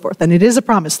so on and so forth, and it is a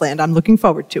promised land, I'm looking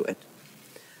forward to it.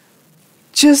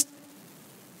 Just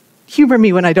humor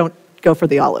me when I don't go for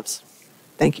the olives.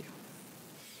 Thank you.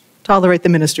 Tolerate the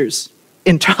minister's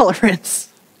intolerance,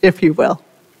 if you will.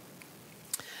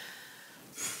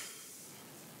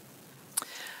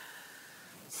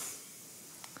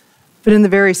 But in the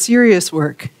very serious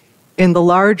work, in the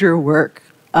larger work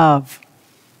of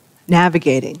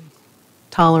navigating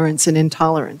tolerance and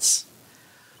intolerance,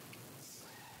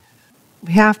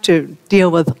 we have to deal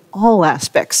with all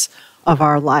aspects of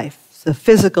our life, the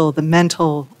physical, the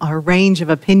mental, our range of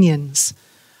opinions,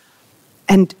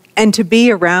 and to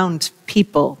be around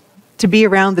people, to be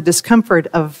around the discomfort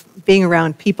of being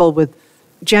around people with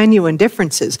genuine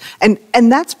differences. And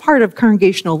that's part of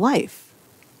congregational life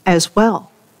as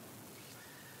well.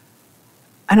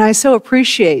 And I so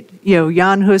appreciate,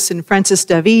 Jan Hus and Francis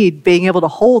David being able to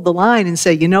hold the line and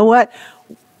say, you know what?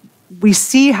 We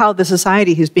see how the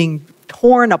society is being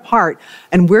torn apart,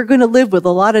 and we're going to live with a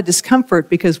lot of discomfort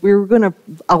because we're going to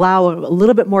allow a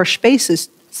little bit more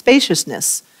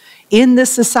spaciousness in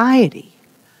this society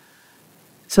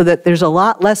so that there's a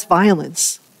lot less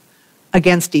violence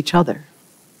against each other.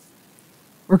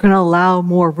 We're going to allow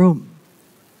more room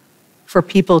for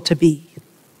people to be.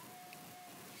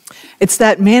 It's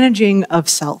that managing of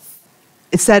self.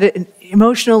 It's that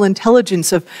emotional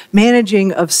intelligence of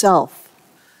managing of self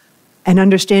and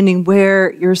understanding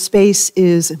where your space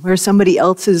is and where somebody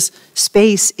else's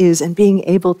space is, and being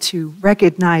able to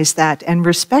recognize that and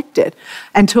respect it,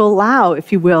 and to allow,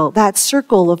 if you will, that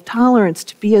circle of tolerance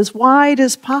to be as wide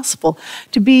as possible,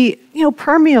 to be,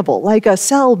 permeable like a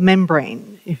cell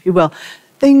membrane, if you will.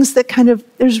 Things that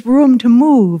there's room to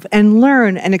move and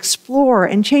learn and explore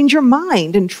and change your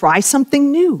mind and try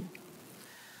something new.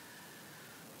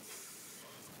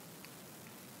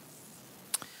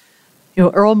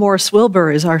 Earl Morris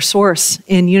Wilbur is our source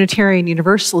in Unitarian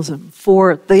Universalism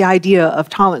for the idea of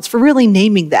tolerance, for really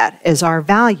naming that as our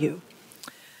value.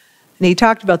 And he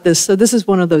talked about this, so this is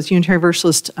one of those Unitarian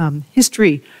Universalist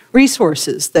history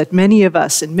resources that many of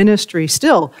us in ministry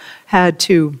still had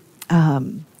to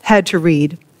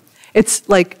read. It's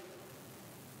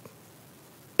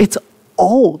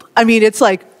old. I mean, it's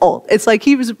old. It's like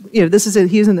he was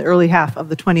in the early half of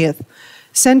the 20th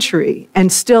century, and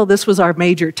still this was our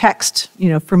major text,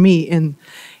 for me in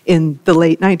the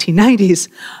late 1990s.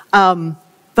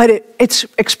 But it's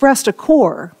expressed a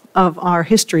core of our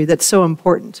history that's so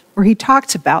important, where he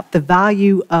talks about the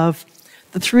value of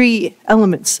the three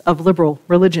elements of liberal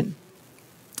religion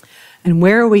and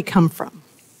where we come from.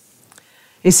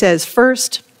 He says,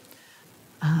 first,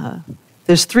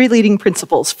 there's three leading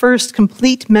principles. First,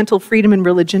 complete mental freedom in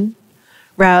religion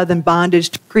rather than bondage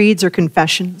to creeds or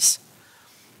confessions.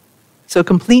 So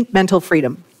complete mental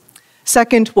freedom.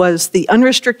 Second was the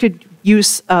unrestricted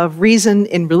use of reason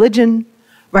in religion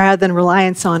rather than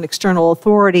reliance on external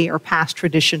authority or past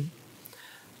tradition.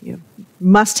 You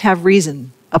must have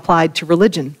reason applied to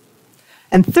religion.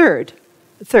 And third,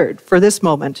 for this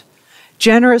moment,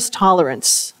 generous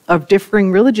tolerance of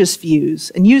differing religious views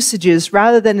and usages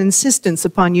rather than insistence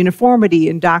upon uniformity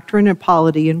in doctrine and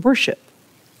polity and worship.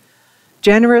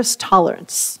 Generous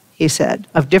tolerance, he said,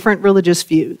 of different religious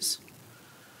views.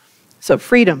 So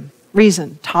freedom,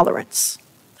 reason, tolerance.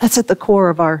 That's at the core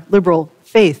of our liberal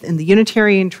faith in the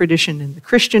Unitarian tradition, in the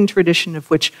Christian tradition of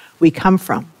which we come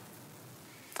from.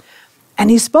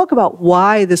 And he spoke about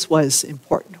why this was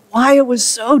important, why it was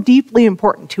so deeply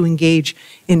important to engage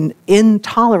in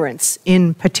tolerance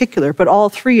in particular, but all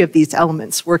three of these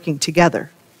elements working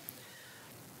together.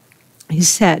 He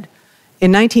said,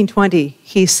 in 1920,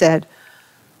 he said,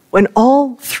 when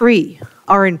all three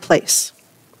are in place,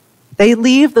 they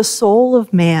leave the soul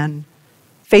of man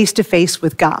face to face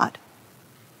with God.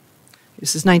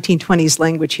 This is 1920s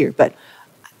language here, but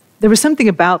there was something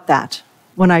about that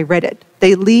when I read it.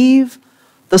 They leave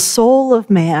the soul of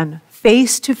man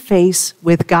face to face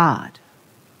with God.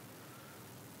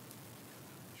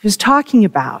 He was talking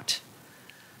about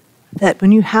that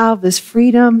when you have this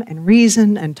freedom and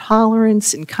reason and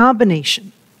tolerance in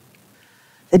combination,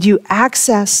 that you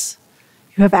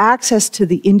have access to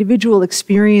the individual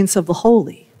experience of the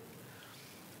holy.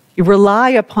 You rely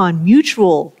upon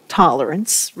mutual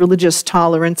tolerance, religious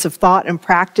tolerance of thought and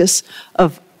practice,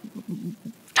 of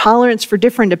tolerance for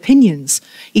different opinions,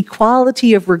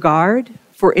 equality of regard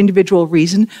for individual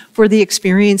reason, for the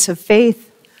experience of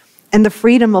faith, and the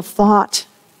freedom of thought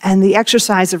and the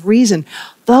exercise of reason.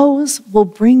 Those will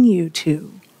bring you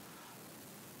to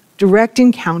direct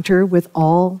encounter with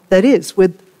all that is,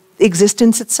 with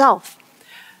existence itself.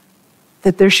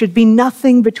 That there should be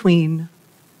nothing between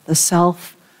the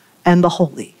self and the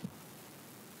holy,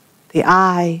 the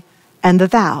I and the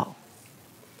thou.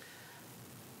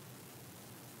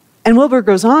 And Wilbur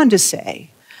goes on to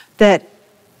say that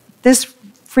this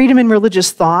freedom in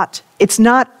religious thought, it's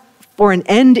not for an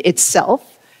end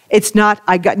itself. It's not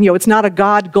it's not a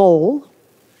God goal,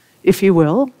 if you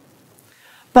will,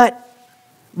 but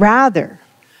rather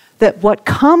that what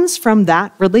comes from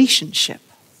that relationship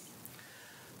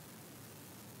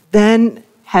then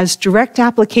has direct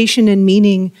application and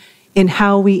meaning in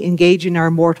how we engage in our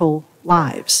mortal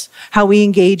lives, how we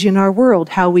engage in our world,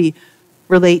 how we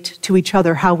relate to each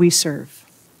other, how we serve.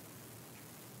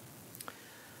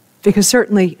 Because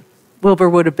certainly Wilbur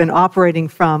would have been operating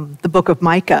from the book of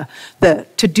Micah,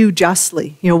 to do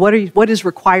justly. What is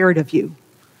required of you?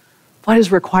 What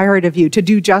is required of you? To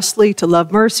do justly, to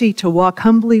love mercy, to walk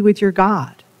humbly with your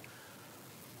God.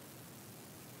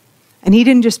 And he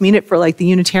didn't just mean it for like the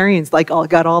Unitarians,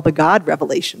 got all the God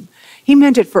revelation. He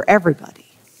meant it for everybody.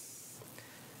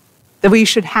 That we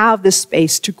should have this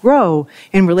space to grow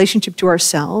in relationship to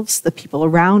ourselves, the people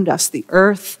around us, the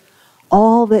earth,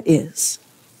 all that is.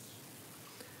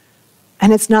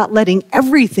 And it's not letting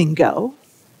everything go.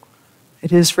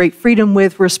 It is freedom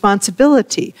with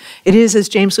responsibility. It is, as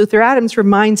James Luther Adams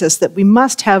reminds us, that we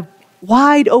must have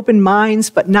wide open minds,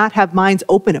 but not have minds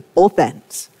open at both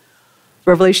ends.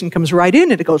 Revelation comes right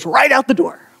in and it goes right out the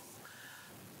door.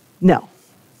 No.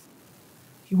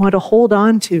 You want to hold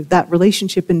on to that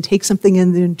relationship and take something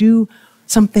in and do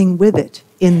something with it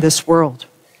in this world.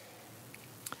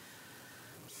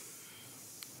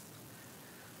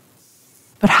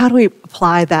 But how do we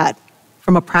apply that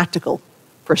from a practical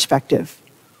perspective?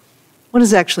 What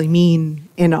does it actually mean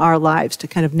in our lives to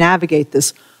kind of navigate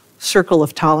this circle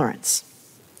of tolerance?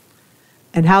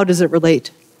 And how does it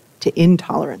relate to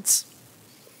intolerance?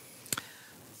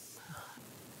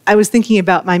 I was thinking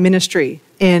about my ministry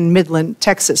in Midland,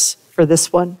 Texas for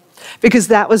this one, because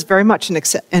that was very much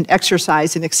an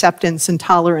exercise in acceptance and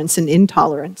tolerance and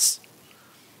intolerance.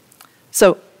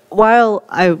 So while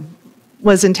I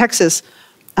was in Texas,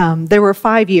 there were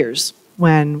 5 years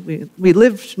when we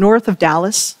lived north of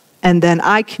Dallas, and then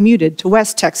I commuted to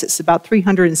West Texas, about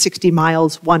 360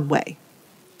 miles one way.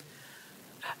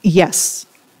 Yes.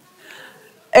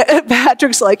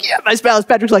 Patrick's like, yeah, my spouse.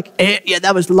 Patrick's like, yeah,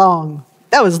 that was long.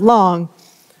 That was long.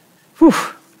 Whew,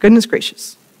 goodness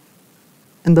gracious.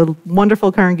 And the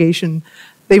wonderful congregation,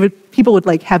 people would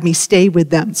like have me stay with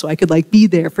them so I could like be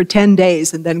there for 10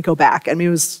 days and then go back. I mean,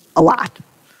 it was a lot.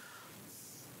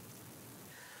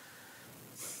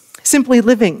 Simply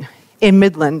living in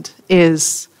Midland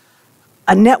is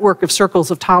a network of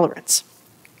circles of tolerance.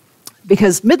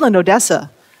 Because Midland,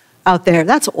 Odessa, out there,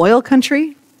 that's oil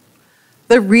country.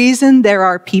 The reason there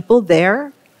are people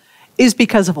there is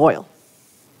because of oil.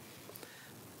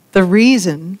 The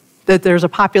reason that there's a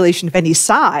population of any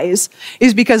size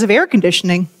is because of air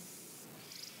conditioning.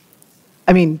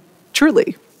 I mean,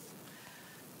 truly.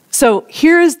 So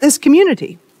here is this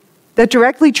community that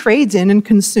directly trades in and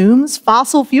consumes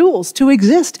fossil fuels to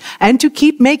exist and to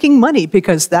keep making money,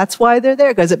 because that's why they're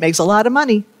there, because it makes a lot of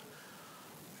money.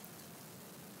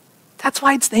 That's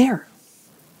why it's there.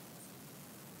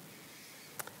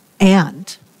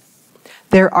 And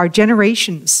there are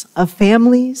generations of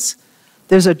families.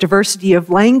 There's a diversity of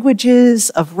languages,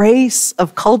 of race,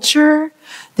 of culture.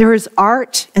 There is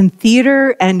art and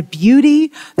theater and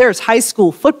beauty. There's high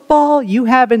school football. You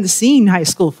haven't seen high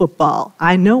school football.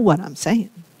 I know what I'm saying.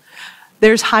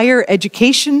 There's higher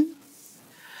education.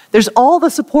 There's all the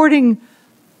supporting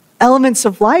elements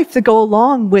of life that go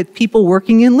along with people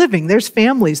working and living. There's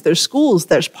families, there's schools,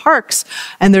 there's parks,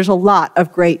 and there's a lot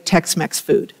of great Tex-Mex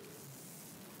food.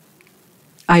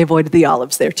 I avoided the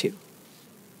olives there too.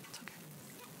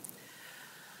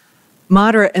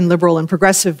 Moderate and liberal and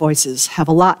progressive voices have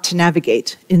a lot to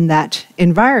navigate in that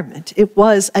environment. It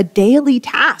was a daily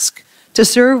task to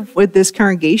serve with this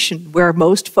congregation where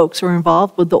most folks were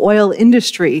involved with the oil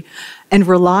industry and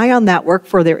rely on that work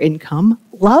for their income,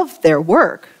 love their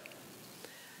work,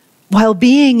 while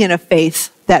being in a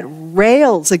faith that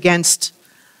rails against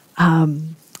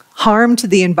harm to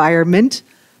the environment,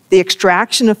 the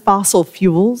extraction of fossil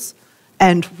fuels,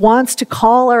 and wants to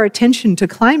call our attention to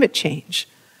climate change.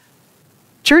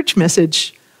 Church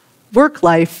message, work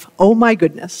life, oh my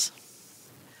goodness.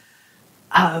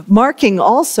 Marking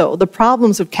also the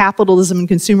problems of capitalism and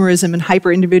consumerism and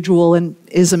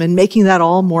hyper-individualism and making that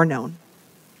all more known.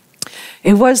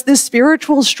 It was this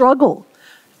spiritual struggle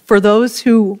for those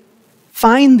who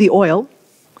find the oil,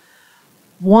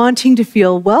 wanting to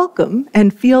feel welcome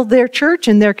and feel their church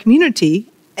and their community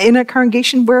in a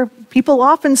congregation where people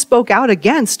often spoke out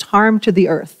against harm to the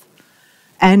earth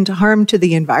and harm to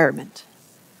the environment.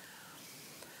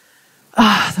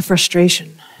 The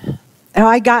frustration. And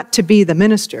I got to be the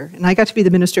minister, and I got to be the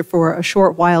minister for a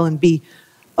short while and be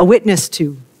a witness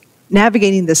to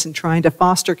navigating this and trying to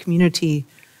foster community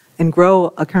and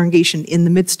grow a congregation in the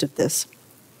midst of this.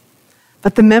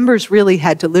 But the members really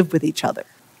had to live with each other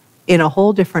in a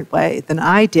whole different way than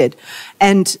I did.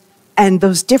 And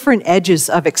those different edges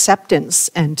of acceptance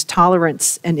and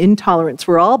tolerance and intolerance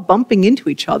were all bumping into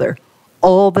each other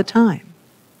all the time.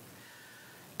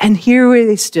 And here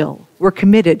they still were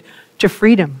committed to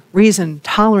freedom, reason,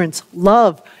 tolerance,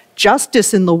 love,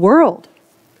 justice in the world.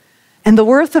 and the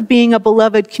worth of being a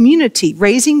beloved community,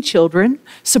 raising children,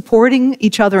 supporting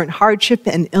each other in hardship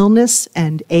and illness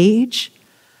and age,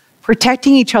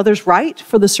 protecting each other's right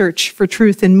for the search for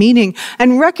truth and meaning,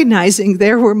 and recognizing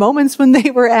there were moments when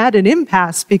they were at an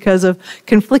impasse because of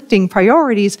conflicting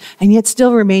priorities, and yet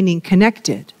still remaining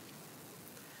connected.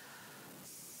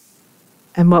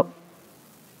 And what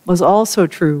was also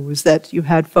true was that you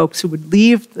had folks who would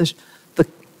leave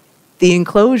the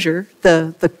enclosure,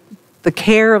 the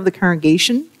care of the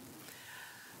congregation,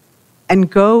 and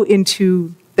go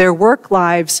into their work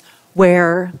lives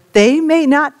where they may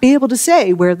not be able to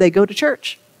say where they go to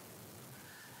church,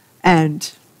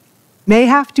 and may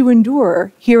have to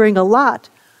endure hearing a lot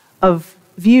of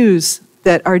views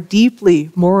that are deeply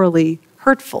morally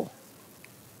hurtful,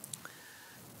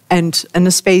 and in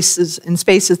spaces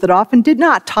that often did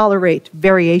not tolerate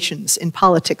variations in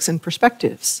politics and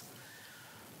perspectives.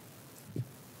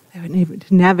 They would need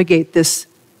to navigate this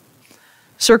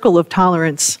circle of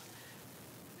tolerance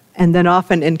and then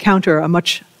often encounter a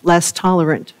much less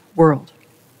tolerant world.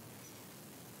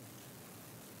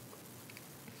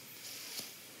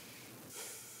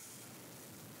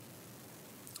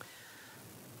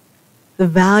 The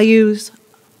value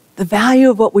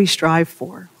of what we strive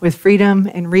for with freedom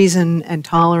and reason and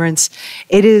tolerance,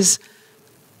 it is,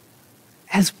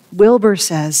 as Wilbur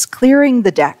says, clearing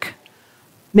the deck,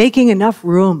 making enough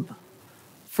room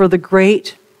for the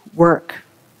great work.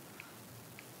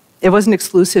 It wasn't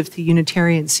exclusive to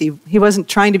Unitarians. He wasn't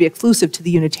trying to be exclusive to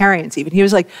the Unitarians even. He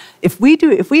was like, if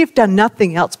we have done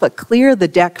nothing else but clear the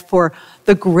deck for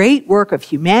the great work of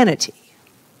humanity,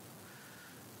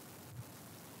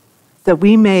 that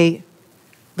we may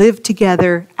live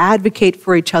together, advocate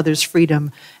for each other's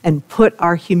freedom, and put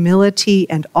our humility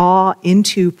and awe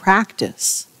into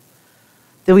practice,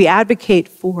 that we advocate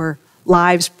for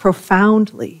lives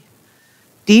profoundly,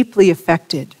 deeply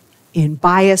affected in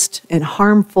biased and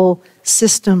harmful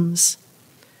systems.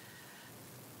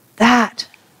 That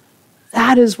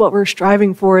is what we're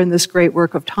striving for in this great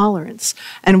work of tolerance,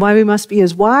 and why we must be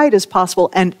as wide as possible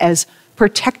and as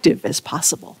protective as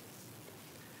possible.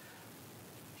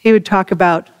 He would talk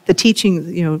about the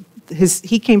teaching,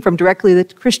 he came from directly the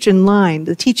Christian line,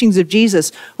 the teachings of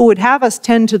Jesus, who would have us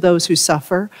tend to those who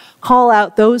suffer, call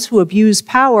out those who abuse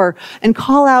power, and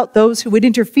call out those who would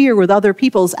interfere with other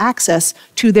people's access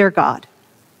to their God.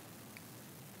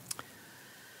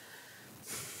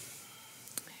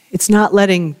 It's not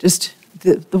letting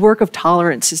the work of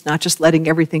tolerance is not just letting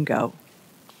everything go.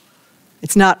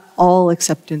 It's not all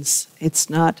acceptance.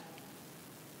 It's not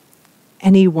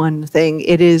any one thing.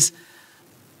 It is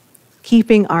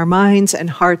keeping our minds and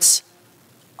hearts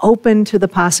open to the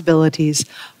possibilities,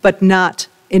 but not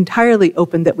entirely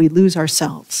open that we lose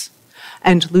ourselves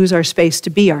and lose our space to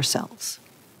be ourselves.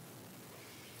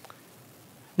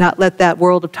 Not let that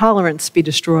world of tolerance be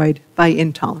destroyed by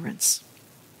intolerance.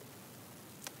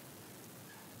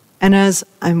 And as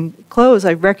I close,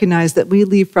 I recognize that we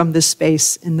leave from this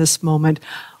space in this moment.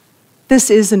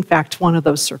 This is, in fact, one of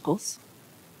those circles.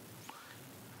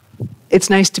 It's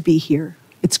nice to be here.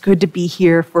 It's good to be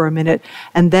here for a minute.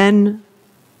 And then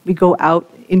we go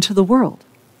out into the world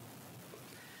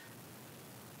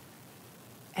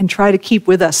and try to keep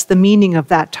with us the meaning of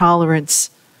that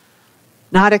tolerance,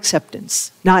 not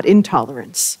acceptance, not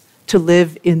intolerance, to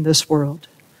live in this world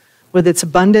with its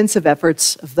abundance of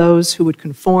efforts of those who would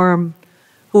conform,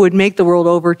 who would make the world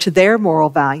over to their moral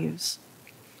values,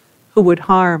 who would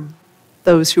harm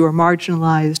those who are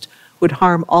marginalized, would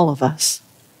harm all of us,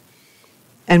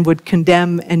 and would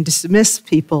condemn and dismiss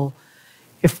people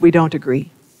if we don't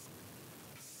agree.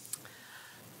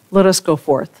 Let us go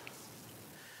forth.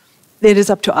 It is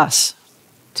up to us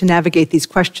to navigate these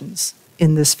questions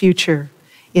in this future,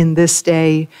 in this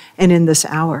day, and in this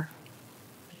hour.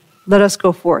 Let us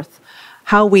go forth.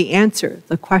 How we answer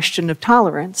the question of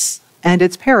tolerance and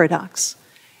its paradox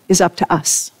is up to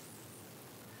us.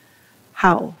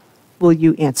 How will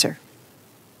you answer?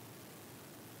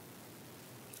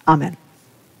 Amen.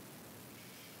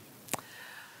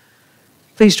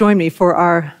 Please join me for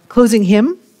our closing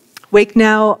hymn, Wake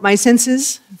Now, My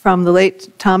Senses, from the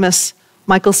late Thomas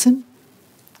Michelson.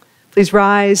 Please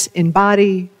rise in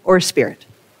body or spirit.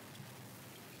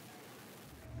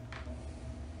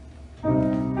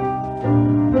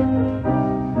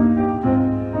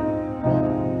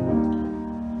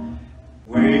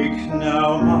 Wake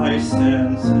now, my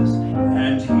senses,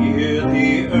 and hear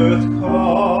the earth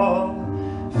call.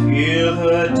 Feel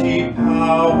the deep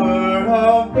power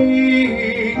of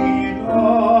being in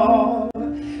all.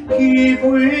 Keep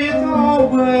with the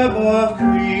web of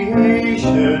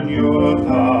creation your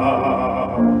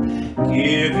vow,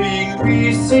 giving,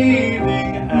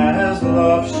 receiving as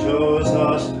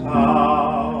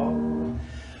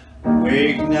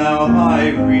Wake now my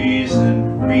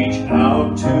reason, reach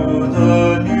out to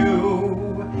the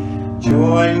new.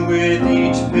 Join with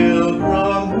each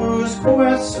pilgrim whose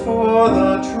quest for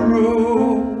the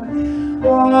true.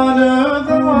 Honor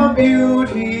the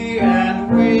beauty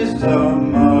and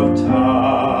wisdom of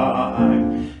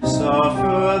time.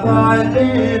 Suffer thy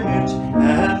limit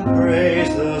and praise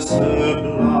the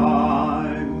sublime.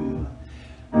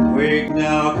 Wake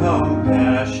now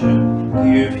compassion,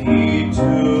 give heed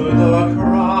to the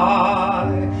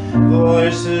cry.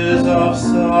 Voices of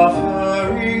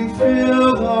suffering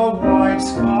fill the white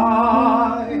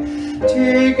sky.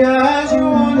 Take as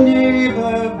your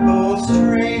neighbor both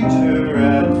stranger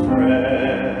and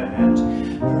friend,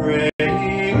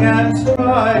 praying and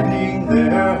striving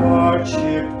their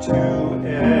hardship to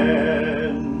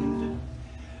end.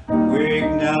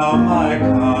 Wake now my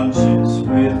conscience,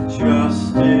 with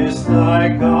justice thy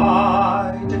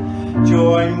guide.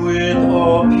 Join with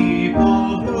all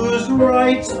people whose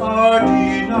rights are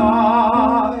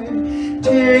denied.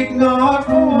 Take not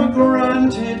for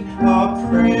granted a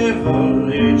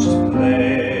privileged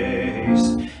place.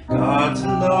 God's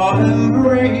love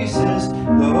embraces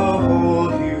the whole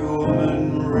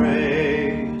human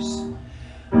race.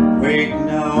 Wake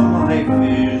now my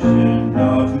vision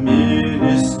of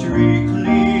ministry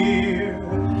clear.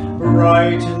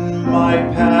 Brighten my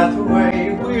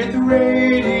pathway with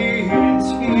radiance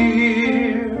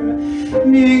here.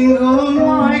 Mingle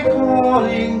my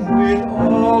calling with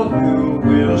all who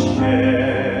will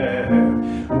share.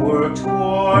 Work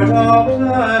toward a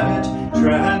planet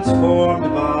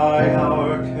transformed by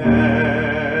our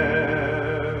care.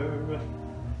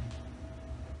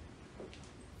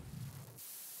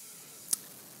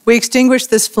 We extinguish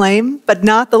this flame, but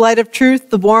not the light of truth,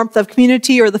 the warmth of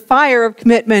community, or the fire of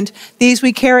commitment. These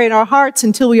we carry in our hearts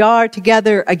until we are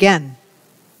together again.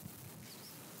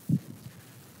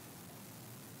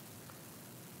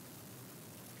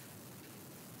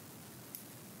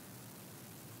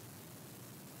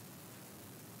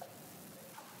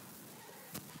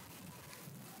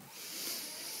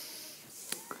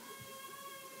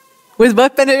 With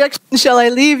what benediction shall I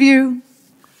leave you?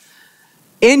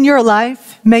 In your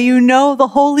life, may you know the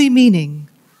holy meaning,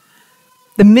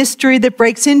 the mystery that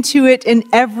breaks into it in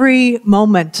every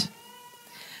moment.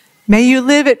 May you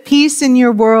live at peace in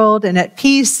your world and at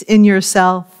peace in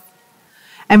yourself.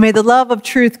 And may the love of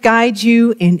truth guide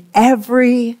you in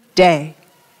every day.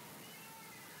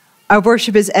 Our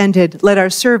worship is ended. Let our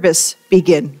service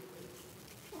begin.